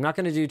got here? I'm not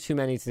going to do too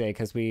many today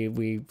because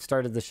we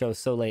started the show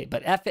so late.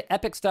 But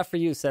Epic Stuff for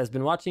You says,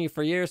 been watching you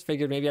for years.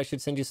 Figured maybe I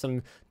should send you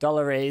some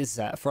 $raise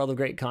for all the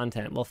great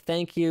content. Well,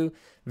 thank you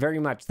very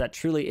much. That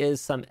truly is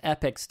some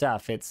epic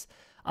stuff. It's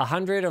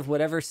 100 of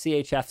whatever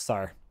CHFs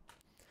are.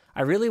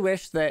 I really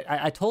wish that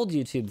I told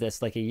YouTube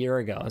this like a year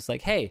ago. I was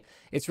like, hey,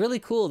 it's really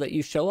cool that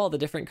you show all the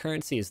different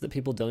currencies that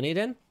people donate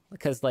in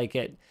because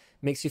it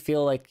makes you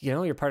feel like,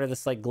 you're part of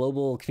this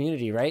global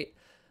community, right?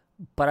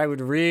 But I would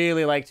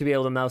really like to be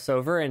able to mouse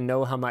over and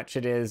know how much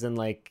it is in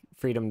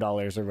freedom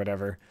dollars or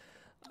whatever.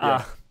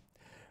 Yeah.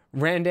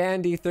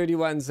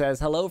 Randandy31 says,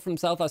 hello from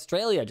South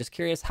Australia. Just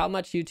curious how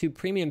much YouTube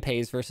Premium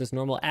pays versus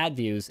normal ad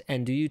views,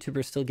 and do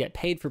YouTubers still get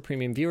paid for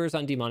premium viewers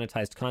on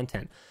demonetized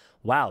content?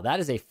 Wow, that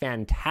is a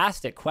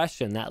fantastic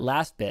question, that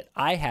last bit.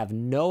 I have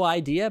no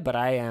idea, but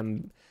I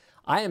am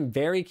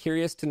very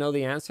curious to know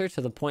the answer,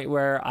 to the point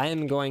where I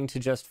am going to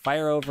just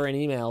fire over an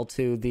email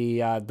to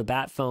the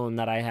bat phone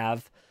that I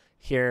have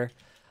here.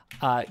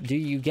 Do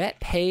you get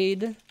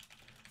paid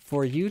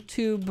for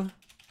YouTube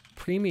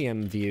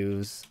Premium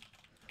views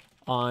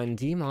on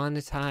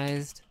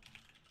demonetized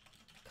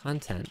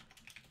content,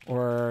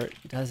 or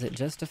does it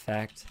just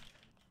affect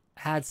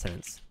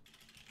AdSense?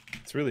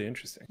 It's really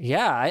interesting.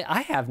 Yeah,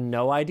 I have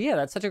no idea.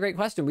 That's such a great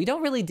question. We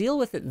don't really deal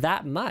with it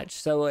that much,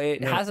 so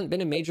it hasn't been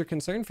a major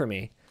concern for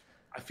me.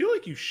 I feel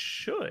like you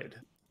should,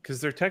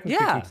 because they're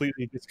technically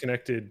completely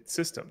disconnected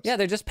systems. Yeah,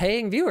 they're just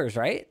paying viewers,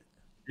 right?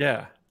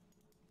 Yeah.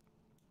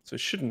 So it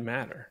shouldn't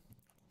matter.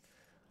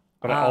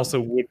 But I also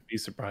wouldn't be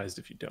surprised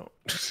if you don't.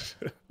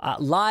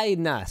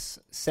 Linus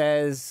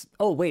says,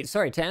 oh, wait,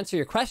 sorry. To answer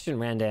your question,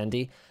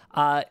 Randandy,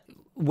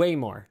 way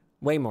more.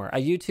 Way more. A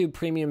YouTube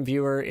premium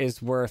viewer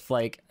is worth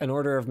like an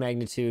order of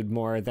magnitude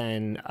more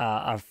than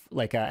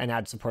an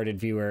ad-supported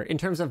viewer in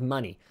terms of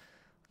money.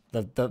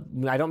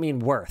 I don't mean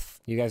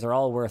worth. You guys are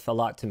all worth a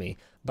lot to me.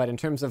 But in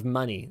terms of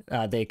money,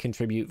 they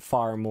contribute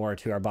far more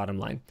to our bottom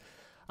line.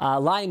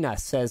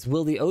 Linus says,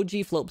 will the OG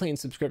Floatplane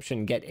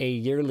subscription get a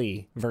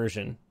yearly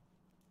version?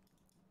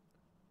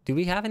 Do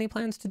we have any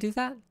plans to do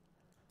that?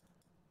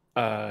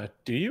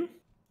 Do you?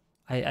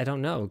 I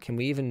don't know. Can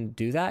we even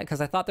do that?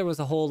 Because I thought there was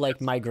a whole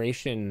like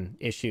migration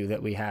issue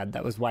that we had.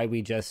 That was why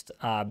we just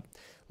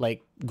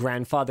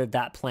grandfathered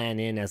that plan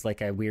in as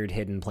like a weird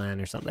hidden plan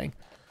or something.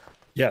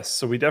 Yes,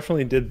 so we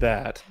definitely did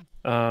that.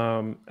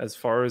 As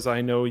far as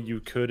I know, you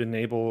could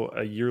enable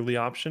a yearly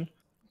option.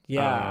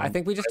 Yeah, I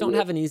think we just don't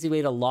have an easy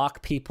way to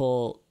lock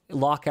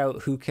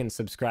out who can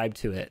subscribe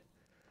to it.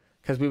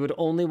 Because we would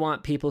only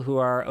want people who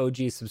are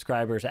OG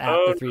subscribers at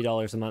the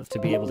 $3 a month to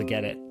be able to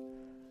get it.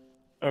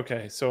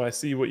 Okay, so I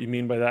see what you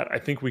mean by that. I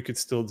think we could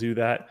still do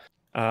that.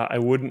 I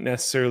wouldn't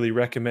necessarily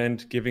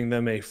recommend giving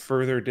them a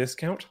further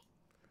discount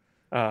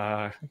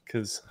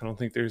because I don't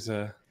think there's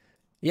a...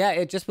 Yeah,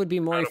 it just would be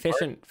more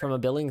efficient from a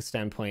billing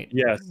standpoint.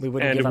 Yes, we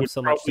wouldn't give up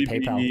so much to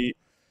PayPal. Be,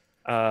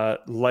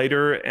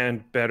 lighter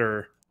and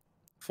better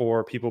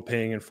for people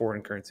paying in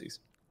foreign currencies.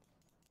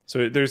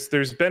 So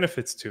there's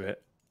benefits to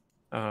it.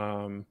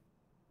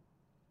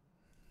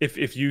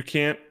 If you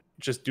can't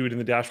just do it in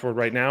the dashboard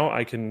right now,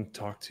 I can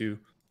talk to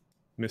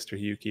Mr.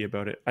 Yuki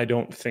about it. I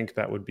don't think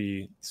that would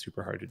be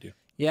super hard to do.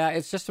 Yeah,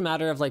 it's just a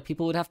matter of like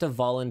people would have to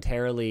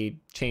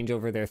voluntarily change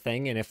over their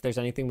thing. And if there's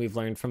anything we've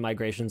learned from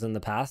migrations in the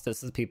past,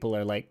 this is people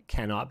are like,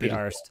 cannot be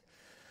arsed.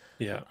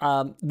 Yeah.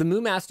 The Moo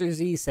Master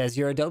Z says,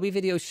 your Adobe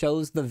video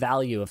shows the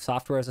value of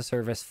software as a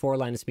service for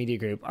Linus Media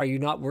Group. Are you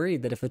not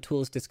worried that if a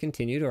tool is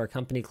discontinued or a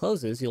company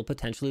closes, you'll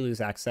potentially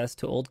lose access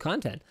to old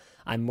content?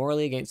 I'm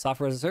morally against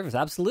software as a service.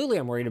 Absolutely,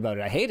 I'm worried about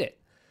it. I hate it.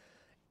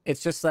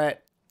 It's just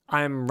that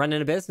I'm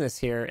running a business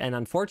here, and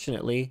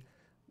unfortunately,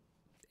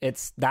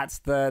 that's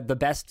the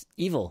best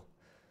evil.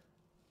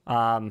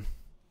 I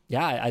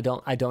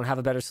don't have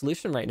a better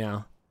solution right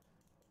now.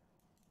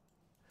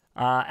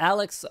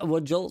 Alex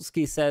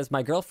Wojolski says,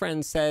 my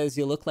girlfriend says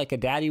you look like a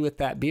daddy with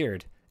that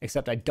beard,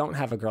 except I don't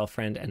have a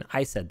girlfriend, and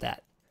I said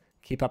that.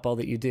 Keep up all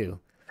that you do.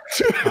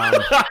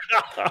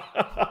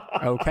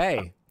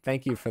 Okay,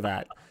 thank you for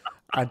that.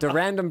 The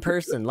random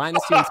person,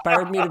 Linus, you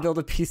inspired me to build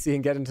a PC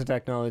and get into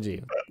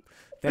technology.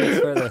 Thanks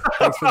for the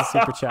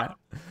super chat.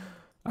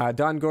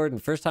 Don Gordon,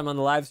 first time on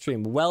the live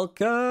stream.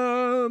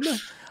 Welcome.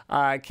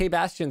 K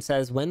Bastion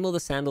says, when will the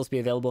sandals be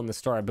available in the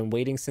store? I've been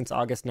waiting since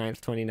August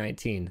 9th,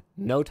 2019.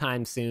 No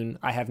time soon.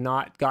 I have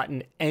not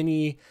gotten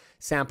any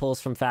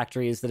samples from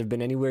factories that have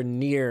been anywhere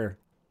near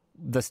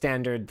the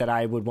standard that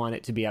I would want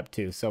it to be up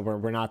to. So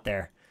we're not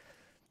there.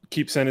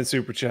 Keep sending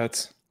super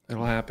chats.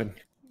 It'll happen.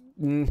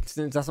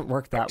 It doesn't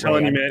work that way. I'm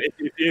telling you, man,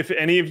 if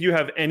any of you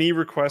have any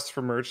requests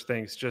for merch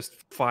things, just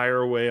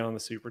fire away on the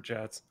super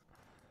chats.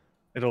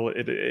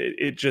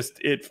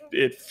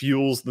 It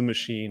fuels the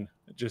machine.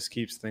 It just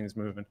keeps things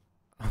moving.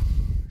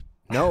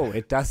 No,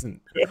 it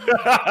doesn't.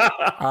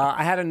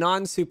 I had a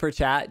non-super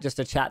chat, just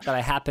a chat that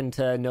I happened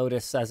to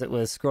notice as it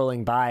was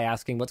scrolling by,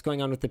 asking what's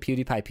going on with the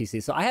PewDiePie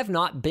PC. So I have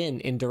not been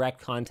in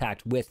direct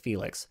contact with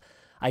Felix.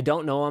 I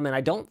don't know him, and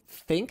I don't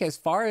think, as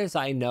far as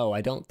I know,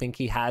 I don't think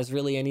he has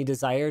really any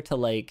desire to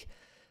like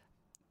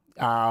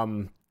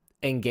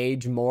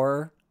engage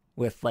more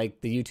with like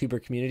the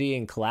YouTuber community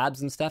and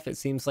collabs and stuff. It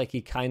seems like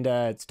he kind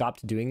of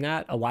stopped doing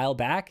that a while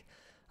back.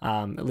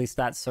 At least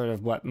that's sort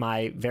of what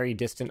my very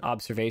distant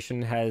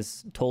observation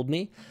has told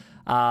me.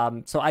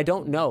 So I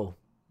don't know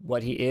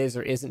what he is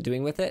or isn't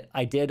doing with it.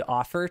 I did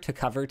offer to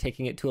cover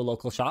taking it to a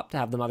local shop to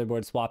have the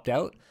motherboard swapped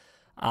out.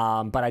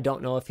 But I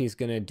don't know if he's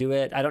going to do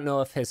it. I don't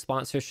know if his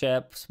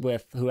sponsorships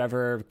with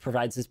whoever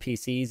provides his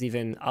PCs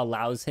even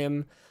allows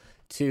him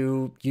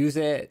to use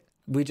it.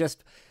 We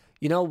just,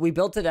 we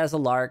built it as a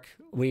lark.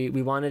 We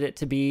wanted it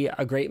to be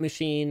a great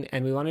machine,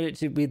 and we wanted it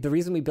to be, the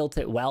reason we built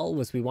it well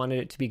was we wanted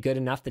it to be good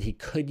enough that he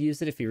could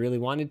use it if he really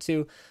wanted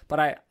to.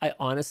 But I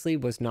honestly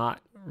was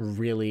not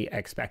really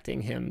expecting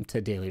him to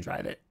daily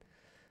drive it.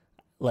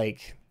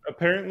 Like,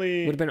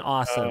 apparently, would have been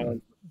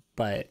awesome,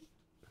 but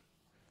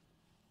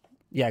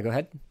yeah, go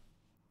ahead.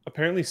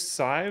 Apparently,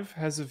 Sive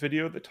has a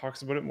video that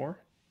talks about it more.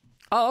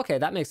 Oh, okay,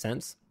 that makes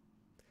sense.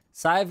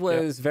 Sive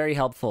was very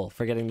helpful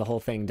for getting the whole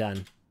thing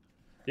done.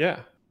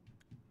 Yeah.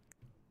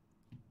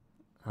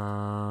 He's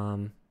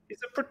a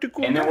pretty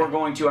cool And guy. then we're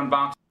going to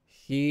unbox.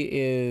 He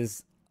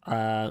is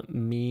a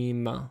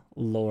meme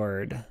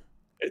lord.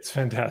 It's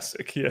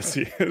fantastic. Yes,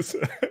 he is.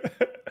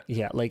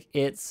 Yeah, like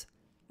it's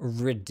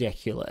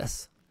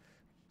ridiculous.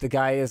 The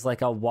guy is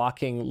like a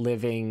walking,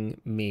 living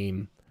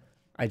meme.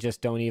 I just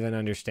don't even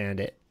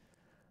understand it.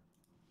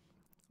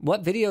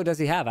 What video does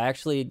he have? I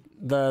actually,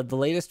 the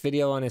latest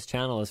video on his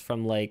channel is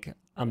from like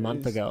a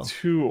month ago.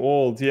 Too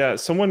old. Yeah.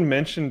 Someone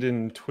mentioned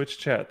in Twitch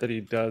chat that he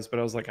does, but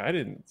I was like, I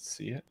didn't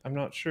see it. I'm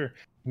not sure.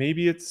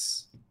 Maybe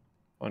it's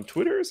on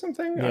Twitter or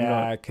something?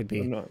 Yeah, it could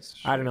be. I'm not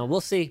sure. I don't know.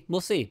 We'll see. We'll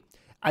see.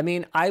 I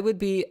mean, I would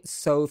be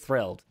so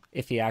thrilled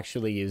if he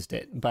actually used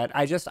it. But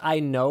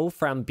I know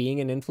from being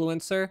an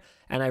influencer,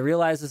 and I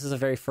realize this is a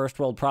very first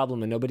world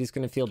problem and nobody's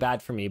going to feel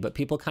bad for me, but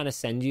people kind of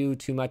send you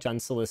too much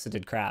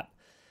unsolicited crap.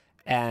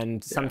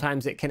 And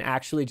sometimes it can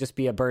actually just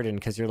be a burden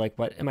because you're like,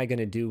 what am I going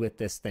to do with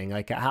this thing?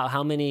 Like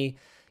how many,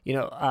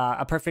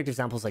 a perfect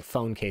example is like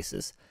phone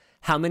cases.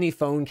 How many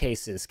phone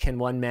cases can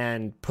one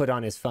man put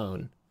on his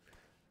phone?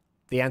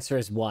 The answer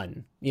is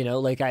one.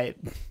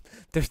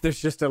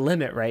 There's just a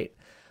limit, right?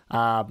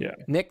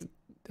 Nick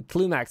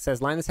Plumax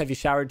says, Linus, have you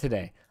showered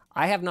today?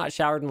 I have not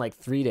showered in like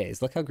 3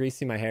 days. Look how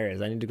greasy my hair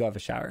is. I need to go have a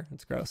shower.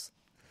 It's gross.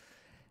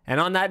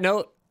 And on that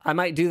note, I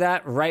might do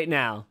that right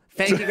now.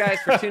 Thank you guys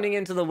for tuning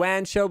into the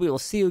WAN show. We will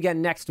see you again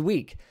next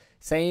week.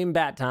 Same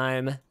bat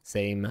time,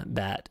 same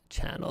bat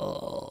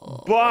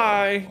channel.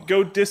 Bye.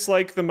 Go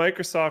dislike the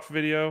Microsoft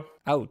video.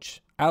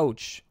 Ouch.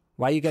 Ouch.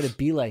 Why you gotta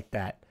be like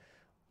that?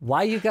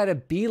 Why you gotta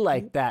be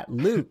like that,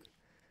 Luke?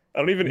 I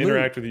don't even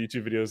interact with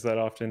YouTube videos that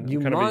often.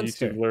 I'm kind of a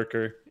YouTube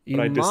lurker, but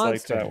I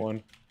disliked that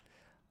one.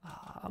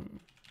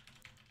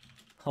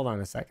 Hold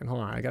on a second. Hold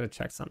on. I gotta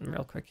check something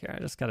real quick here. I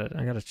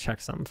gotta check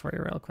something for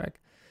you real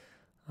quick.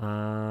 All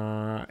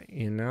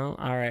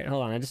right,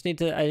 hold on. I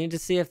need to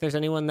see if there's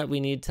anyone that we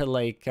need to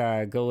like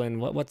go in.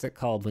 What's it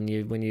called when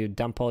you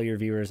dump all your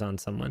viewers on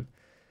someone?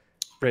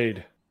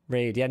 Raid.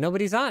 Yeah,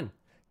 nobody's on.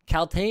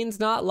 Caltain's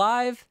not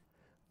live.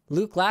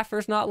 Luke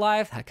Laffer's not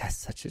live. That guy's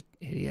such an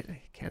idiot. I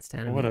can't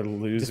stand him. What a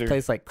loser. Just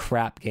plays like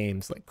crap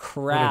games. Like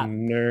crap. What a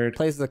nerd.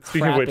 Plays the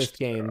crappiest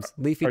games.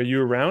 Leafy. Are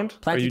you around?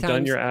 Are you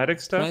done your attic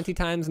stuff? Plenty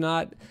times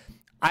not.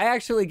 I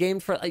actually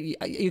gamed for.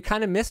 You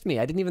kind of missed me.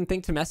 I didn't even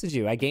think to message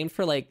you. I gamed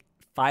for like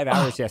 5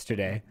 hours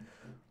yesterday.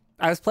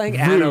 I was playing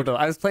Anno though.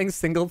 I was playing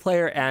single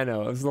player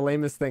Anno. It was the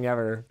lamest thing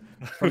ever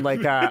from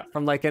like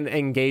an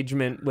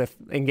engaging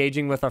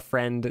with a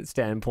friend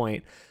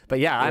standpoint. But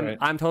yeah,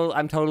 I'm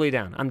totally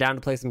down. I'm down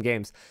to play some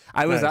games.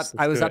 I was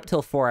up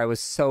till 4. I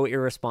was so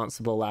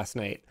irresponsible last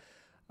night.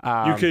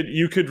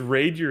 You could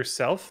raid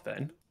yourself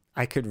then.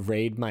 I could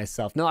raid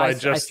myself. No, I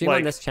stream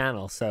on this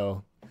channel,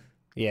 so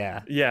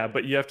yeah. Yeah,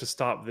 but you have to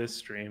stop this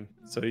stream.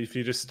 So if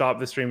you just stop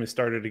the stream and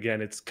start it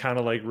again, it's kind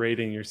of like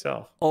raiding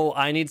yourself. Oh,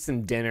 I need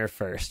some dinner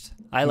first.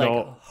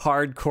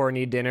 Hardcore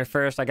need dinner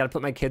first. I got to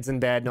put my kids in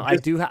bed. No, I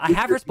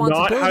have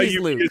responsibilities, not how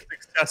you Luke. be a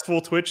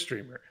successful Twitch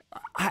streamer.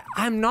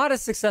 I'm not a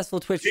successful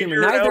Twitch streamer.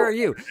 Neither are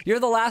you.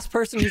 You're the last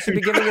person who should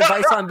be giving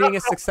advice on being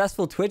a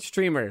successful Twitch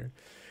streamer.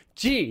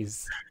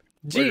 Jeez.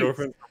 My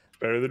girlfriend's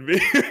better than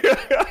me.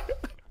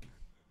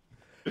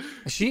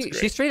 She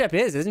straight up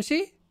isn't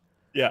she?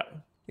 Yeah.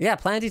 Yeah,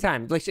 plenty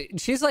time. Like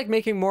she's like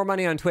making more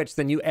money on Twitch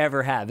than you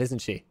ever have, isn't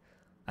she?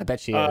 I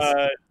bet she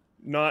is.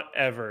 Not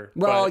ever.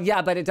 Well,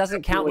 yeah, but it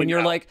doesn't count when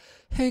you're like,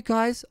 "Hey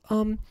guys,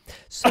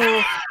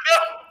 so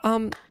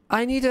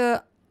I need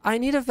a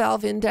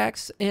Valve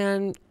Index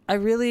and I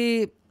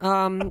really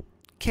I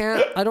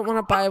don't want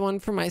to buy one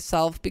for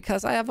myself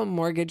because I have a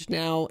mortgage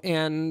now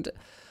and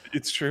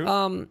it's true.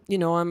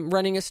 I'm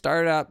running a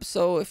startup,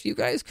 so if you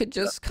guys could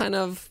just kind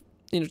of,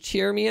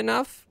 cheer me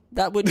enough,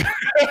 that would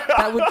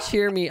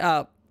cheer me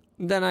up.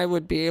 Then I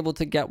would be able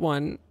to get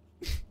one."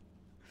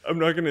 I'm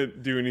not gonna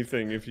do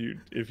anything if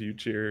you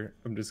cheer.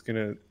 I'm just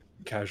gonna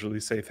casually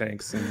say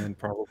thanks and then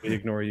probably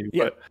ignore you.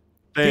 Yeah. But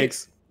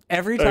thanks.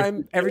 Every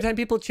time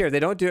people cheer, they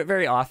don't do it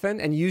very often,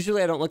 and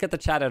usually I don't look at the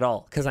chat at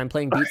all because I'm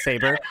playing Beat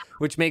Saber,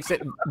 which makes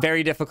it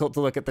very difficult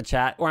to look at the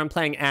chat. Or I'm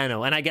playing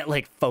Anno, and I get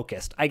like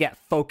focused. I get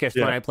focused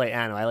when I play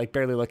Anno. I like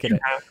barely look at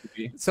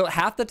it. So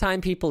half the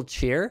time people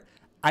cheer,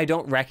 I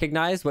don't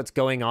recognize what's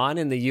going on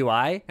in the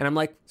UI, and I'm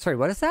like, sorry,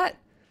 what is that?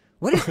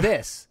 What is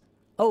this?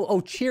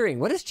 Oh, cheering.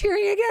 What is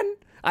cheering again?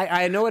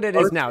 I know what it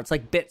is now. It's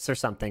like bits or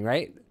something,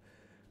 right?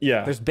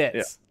 Yeah. There's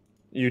bits.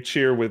 Yeah. You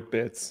cheer with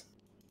bits.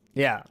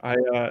 Yeah.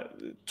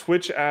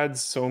 Twitch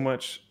adds so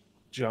much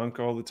junk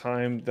all the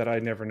time that I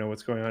never know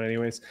what's going on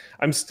anyways.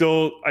 I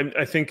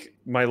think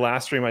my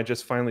last stream, I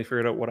just finally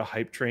figured out what a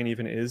hype train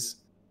even is.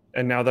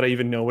 And now that I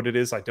even know what it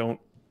is, I don't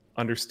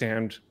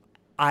understand.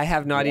 I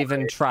have not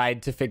even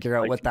tried to figure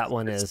out what that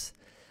one is.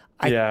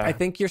 I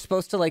think you're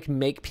supposed to like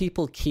make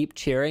people keep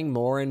cheering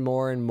more and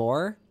more and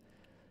more.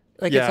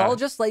 Like it's all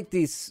just like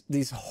these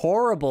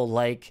horrible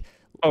like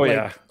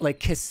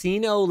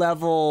casino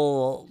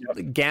level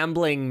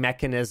gambling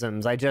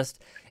mechanisms.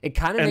 It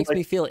kind of makes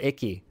me feel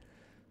icky,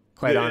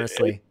 quite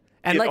honestly.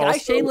 And like I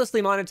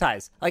shamelessly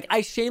monetize. Like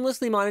I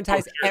shamelessly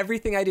monetize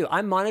everything I do.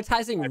 I'm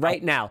monetizing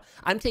right now.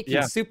 I'm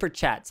taking super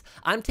chats.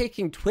 I'm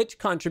taking Twitch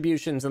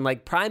contributions and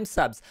like Prime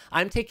subs.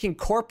 I'm taking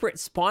corporate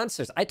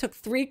sponsors. I took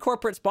 3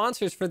 corporate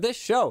sponsors for this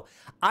show.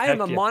 I am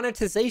a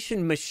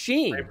monetization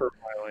machine.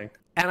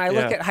 And I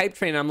look at Hype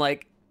Train and I'm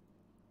like,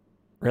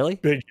 really?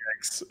 Big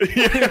X. And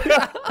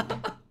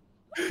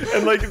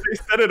like they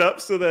set it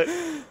up so that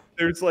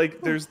there's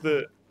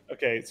the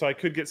Okay, so I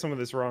could get some of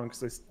this wrong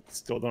because I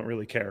still don't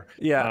really care.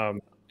 Yeah.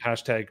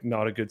 Hashtag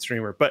not a good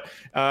streamer. But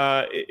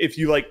if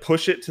you like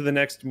push it to the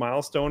next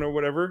milestone or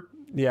whatever,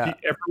 Yeah.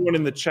 everyone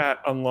in the chat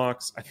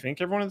unlocks, I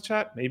think everyone in the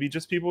chat, maybe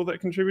just people that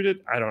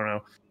contributed, I don't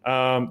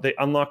know. They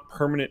unlock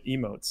permanent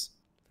emotes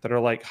that are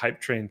like hype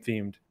train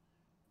themed.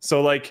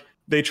 So like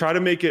they try to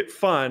make it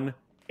fun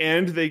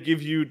and they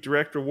give you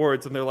direct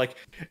rewards, and they're like,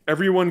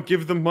 everyone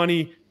give them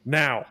money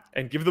now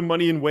and give them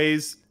money in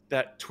ways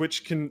that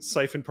Twitch can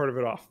siphon part of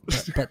it off.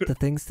 But the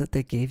things that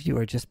they gave you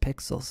are just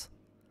pixels.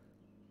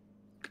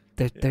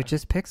 They're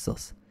just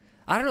pixels.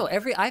 I don't know.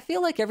 I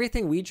feel like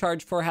everything we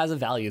charge for has a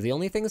value. The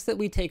only things that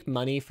we take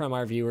money from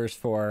our viewers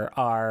for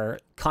are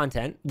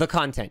content. The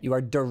content. You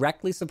are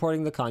directly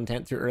supporting the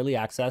content through early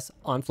access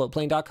on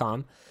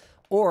floatplane.com,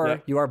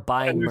 or you are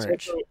buying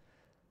merch.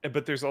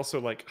 But there's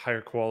also like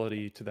higher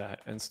quality to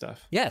that and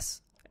stuff.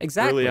 Yes,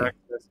 exactly. Early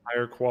access,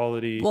 higher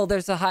quality. Well,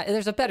 there's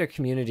a better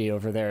community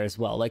over there as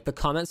well. Like the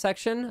comment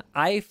section,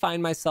 I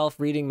find myself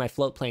reading my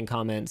floatplane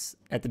comments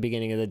at the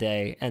beginning of the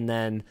day, and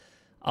then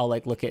I'll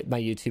like look at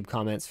my YouTube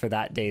comments for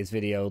that day's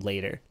video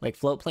later. Like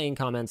floatplane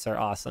comments are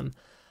awesome.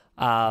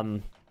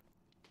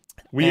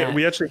 We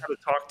actually had a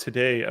talk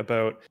today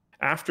about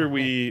after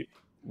we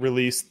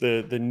released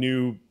the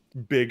new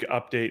big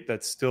update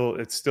it's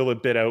still a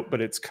bit out,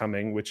 but it's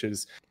coming, which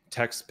is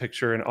text,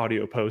 picture, and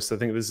audio posts. I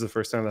think this is the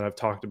first time that I've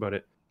talked about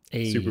it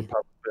super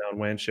publicly on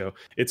WAN Show.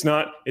 It's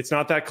not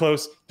that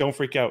close. Don't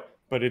freak out,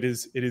 but it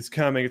is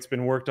coming. It's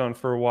been worked on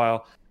for a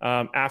while.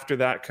 After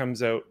that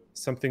comes out,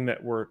 something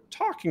that we're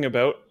talking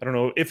about. I don't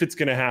know if it's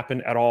going to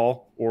happen at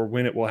all or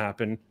when it will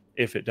happen,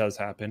 if it does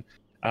happen.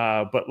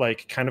 But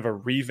like kind of a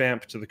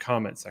revamp to the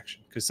comment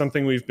section, because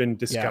something we've been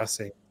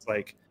discussing, it's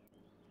like,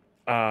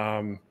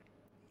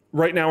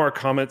 right now our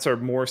comments are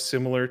more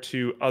similar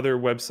to other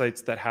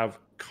websites that have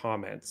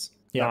comments,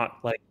 not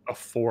like a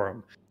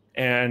forum.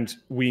 And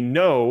we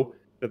know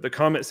that the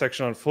comment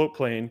section on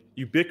Floatplane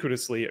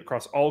ubiquitously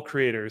across all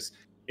creators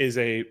is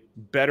a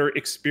better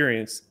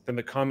experience than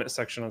the comment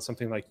section on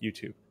something like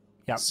YouTube.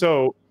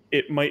 So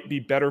it might be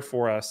better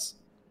for us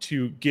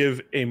to give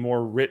a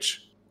more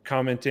rich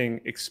commenting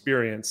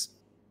experience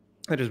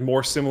that is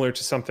more similar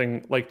to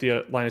something like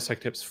the Linus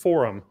Tech Tips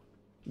forum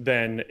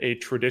than a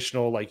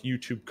traditional like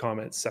YouTube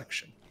comment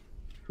section,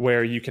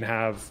 where you can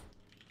have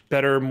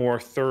better, more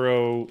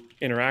thorough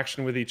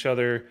interaction with each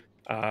other,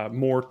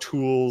 more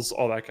tools,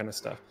 all that kind of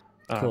stuff.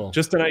 Cool.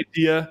 Just an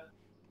idea.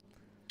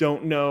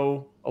 Don't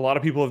know. A lot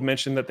of people have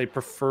mentioned that they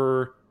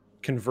prefer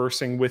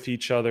conversing with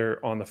each other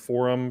on the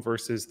forum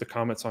versus the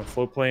comments on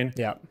Floatplane.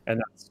 Yeah. And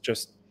that's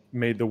just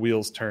made the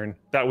wheels turn.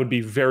 That would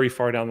be very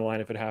far down the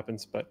line if it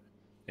happens, but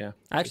yeah.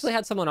 I actually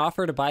had someone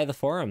offer to buy the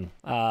forum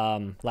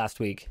last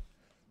week.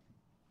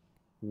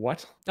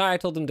 What? I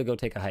told them to go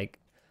take a hike.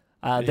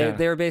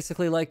 They were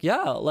basically like,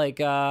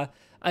 I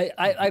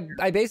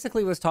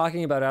basically was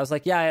talking about it. I was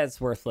like, yeah,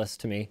 it's worthless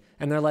to me.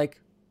 And they're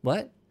like,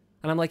 what?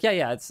 And I'm like,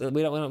 yeah, it's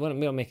we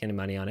don't make any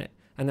money on it.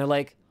 And they're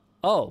like,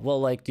 oh, well,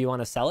 like, do you want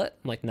to sell it?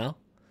 I'm like, no.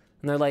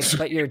 And they're like,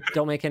 but you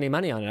don't make any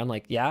money on it. I'm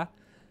like, yeah.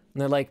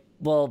 And they're like,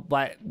 well,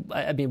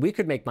 I mean, we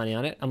could make money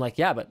on it. I'm like,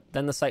 yeah, but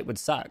then the site would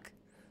suck.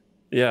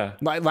 Yeah.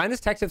 My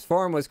Linus Tech Tips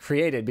forum was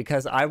created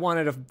because I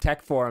wanted a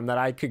tech forum that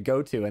I could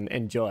go to and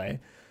enjoy.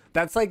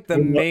 That's like the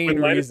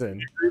main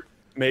reason.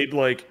 Made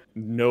like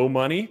no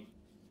money.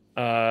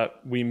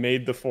 We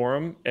made the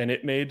forum and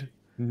it made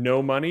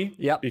no money.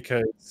 Yep.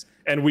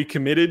 And we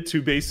committed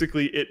to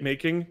basically it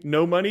making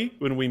no money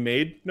when we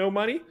made no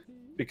money,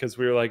 because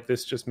we were like,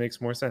 this just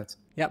makes more sense.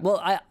 Yeah.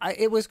 Well,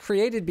 it was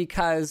created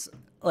because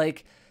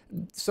like,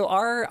 so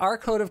our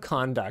code of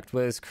conduct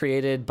was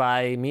created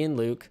by me and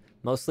Luke,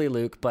 mostly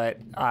Luke, but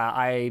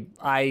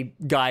I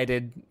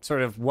guided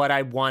sort of what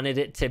I wanted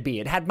it to be.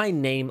 It had my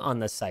name on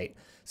the site.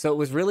 So it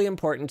was really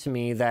important to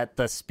me that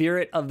the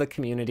spirit of the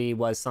community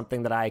was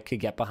something that I could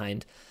get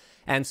behind.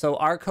 And so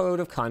our code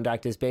of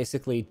conduct is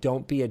basically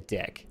don't be a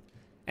dick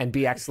and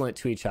be excellent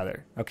to each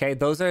other. Okay?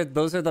 Those are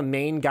the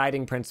main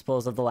guiding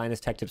principles of the Linus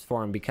Tech Tips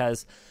forum,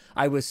 because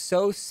I was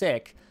so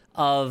sick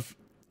of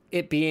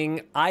it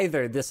being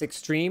either this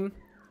extreme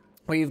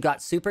where you've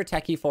got super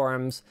techie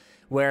forums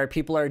where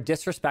people are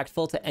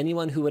disrespectful to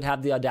anyone who would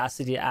have the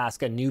audacity to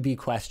ask a newbie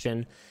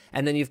question.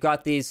 And then you've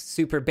got these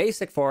super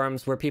basic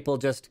forums where people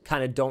just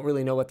kind of don't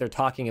really know what they're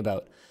talking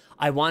about.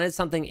 I wanted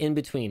something in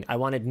between. I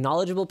wanted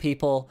knowledgeable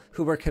people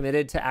who were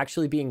committed to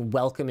actually being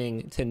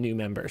welcoming to new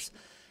members.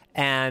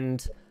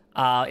 And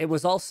it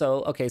was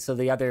also, okay, so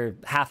the other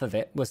half of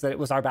it was that it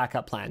was our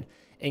backup plan.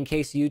 In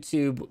case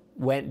YouTube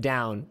went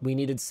down, we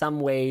needed some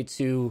way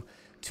to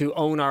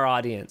own our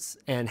audience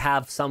and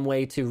have some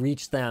way to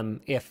reach them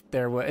if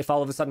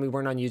all of a sudden we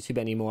weren't on YouTube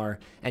anymore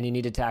and you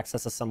needed to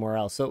access us somewhere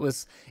else. So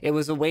it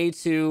was a way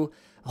to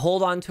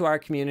hold on to our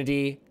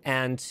community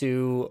and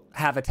to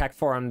have a tech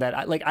forum that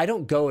I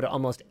don't go to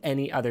almost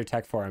any other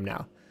tech forum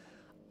now.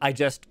 I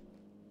just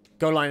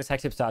go to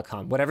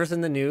linustechtips.com. Whatever's in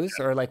the news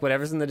or like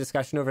whatever's in the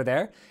discussion over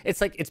there,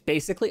 it's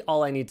basically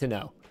all I need to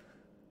know.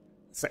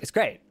 It's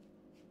great.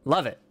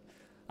 Love it.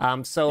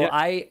 So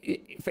Yeah.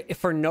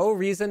 for no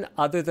reason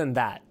other than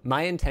that,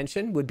 my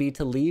intention would be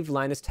to leave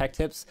Linus Tech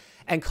Tips,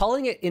 and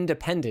calling it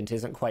independent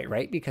isn't quite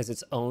right because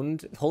it's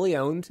wholly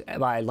owned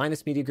by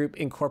Linus Media Group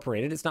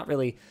Incorporated. It's not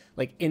really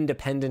like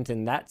independent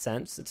in that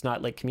sense. It's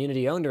not like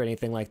community owned or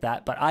anything like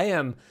that, but I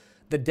am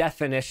the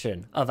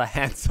definition of a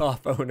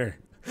hands-off owner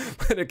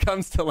when it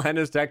comes to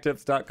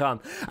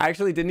LinusTechTips.com. I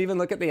actually didn't even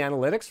look at the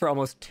analytics for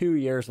almost 2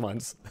 years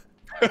once.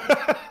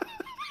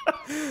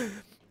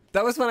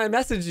 That was when I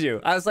messaged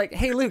you. I was like,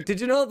 hey, Luke, did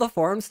you know that the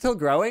forum's still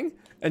growing?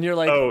 And you're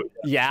like, Oh,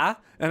 yeah.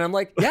 And I'm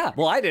like, yeah,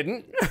 well, I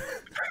didn't.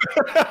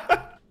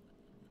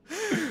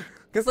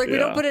 Because like we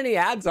don't put any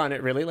ads on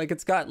it really. Like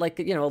it's got like,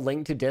 you know, a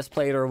link to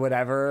Displate or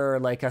whatever, or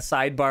like a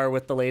sidebar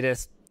with the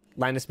latest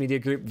Linus Media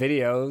Group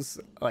videos,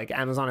 like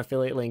Amazon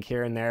affiliate link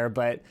here and there.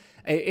 But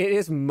it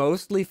is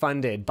mostly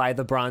funded by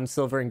the bronze,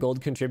 silver, and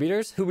gold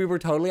contributors who we were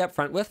totally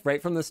upfront with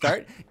right from the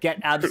start, get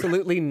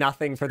absolutely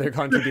nothing for their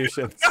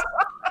contributions.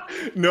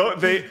 No,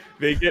 they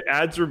get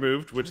ads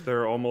removed, which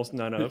there are almost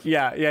none of.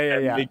 Yeah.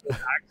 They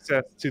get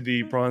access to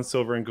the bronze,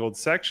 silver, and gold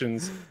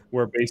sections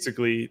where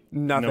basically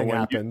Nothing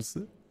happens.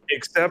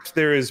 Except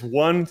there is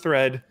one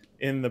thread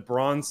in the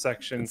bronze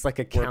section. It's like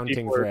a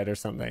counting thread or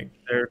something.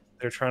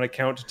 They're trying to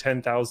count to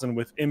 10,000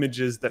 with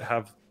images that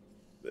have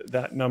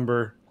that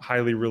number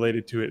highly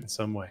related to it in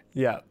some way.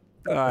 Yeah,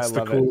 That's I the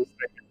love coolest it.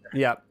 thing.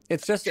 Yeah,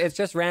 it's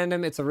just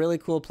random. It's a really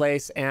cool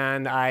place,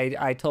 and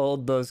I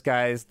told those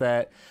guys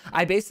that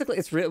I basically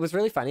it was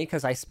really funny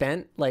because I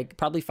spent like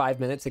probably 5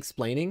 minutes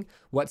explaining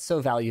what's so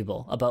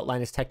valuable about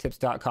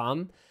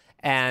LinusTechTips.com,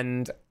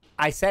 and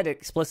I said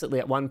explicitly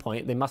at one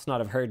point, they must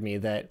not have heard me,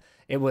 that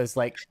it was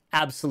like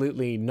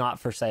absolutely not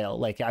for sale.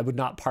 Like I would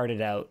not part it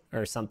out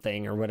or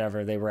something or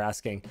whatever they were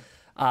asking.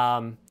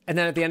 And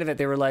then at the end of it,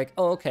 they were like,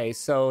 oh, okay,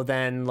 so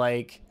then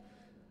like,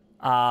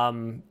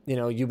 you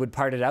know, you would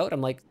part it out.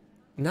 I'm like,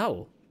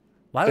 no,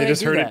 why would They I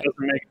just do heard that? it doesn't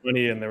make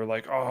money, and they were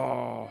like,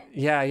 "Oh,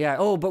 Yeah.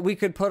 Oh, but we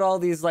could put all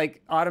these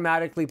like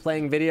automatically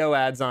playing video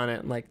ads on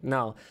it. I'm like,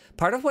 no.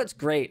 Part of what's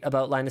great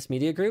about Linus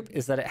Media Group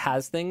is that it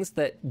has things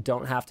that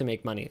don't have to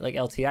make money, like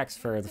LTX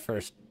for the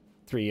first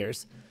 3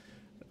 years.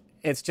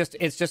 It's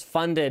just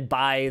funded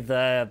by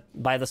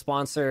the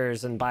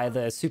sponsors and by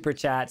the super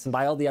chats and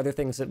by all the other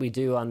things that we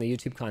do on the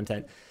YouTube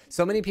content.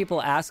 So many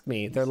people ask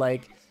me, they're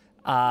like,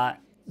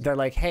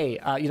 hey,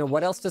 you know,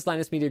 what else does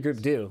Linus Media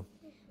Group do?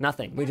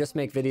 Nothing. We just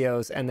make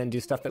videos and then do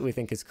stuff that we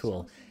think is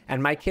cool.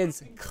 And my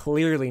kids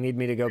clearly need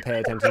me to go pay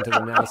attention to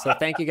them now. So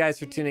thank you guys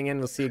for tuning in.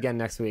 We'll see you again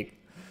next week.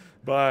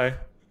 bye."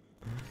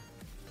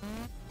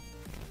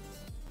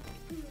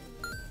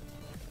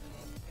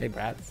 Hey,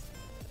 brats.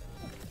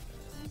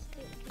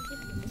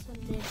 This one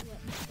did what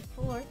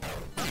before.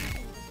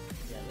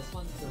 Yeah, this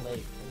one's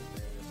delayed.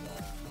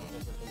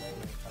 There's a delay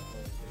in a couple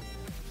of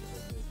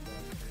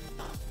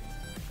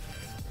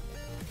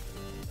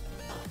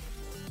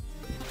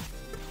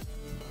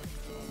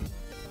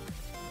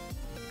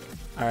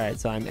All right,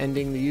 so I'm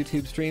ending the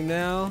YouTube stream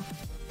now.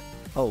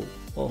 Oh,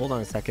 well, hold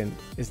on a second.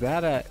 Is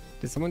that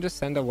did someone just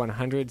send a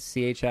 100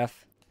 CHF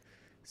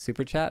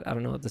super chat? I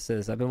don't know what this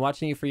is. I've been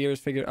watching you for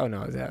years. Oh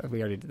no, we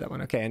already did that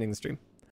one. Okay, ending the stream.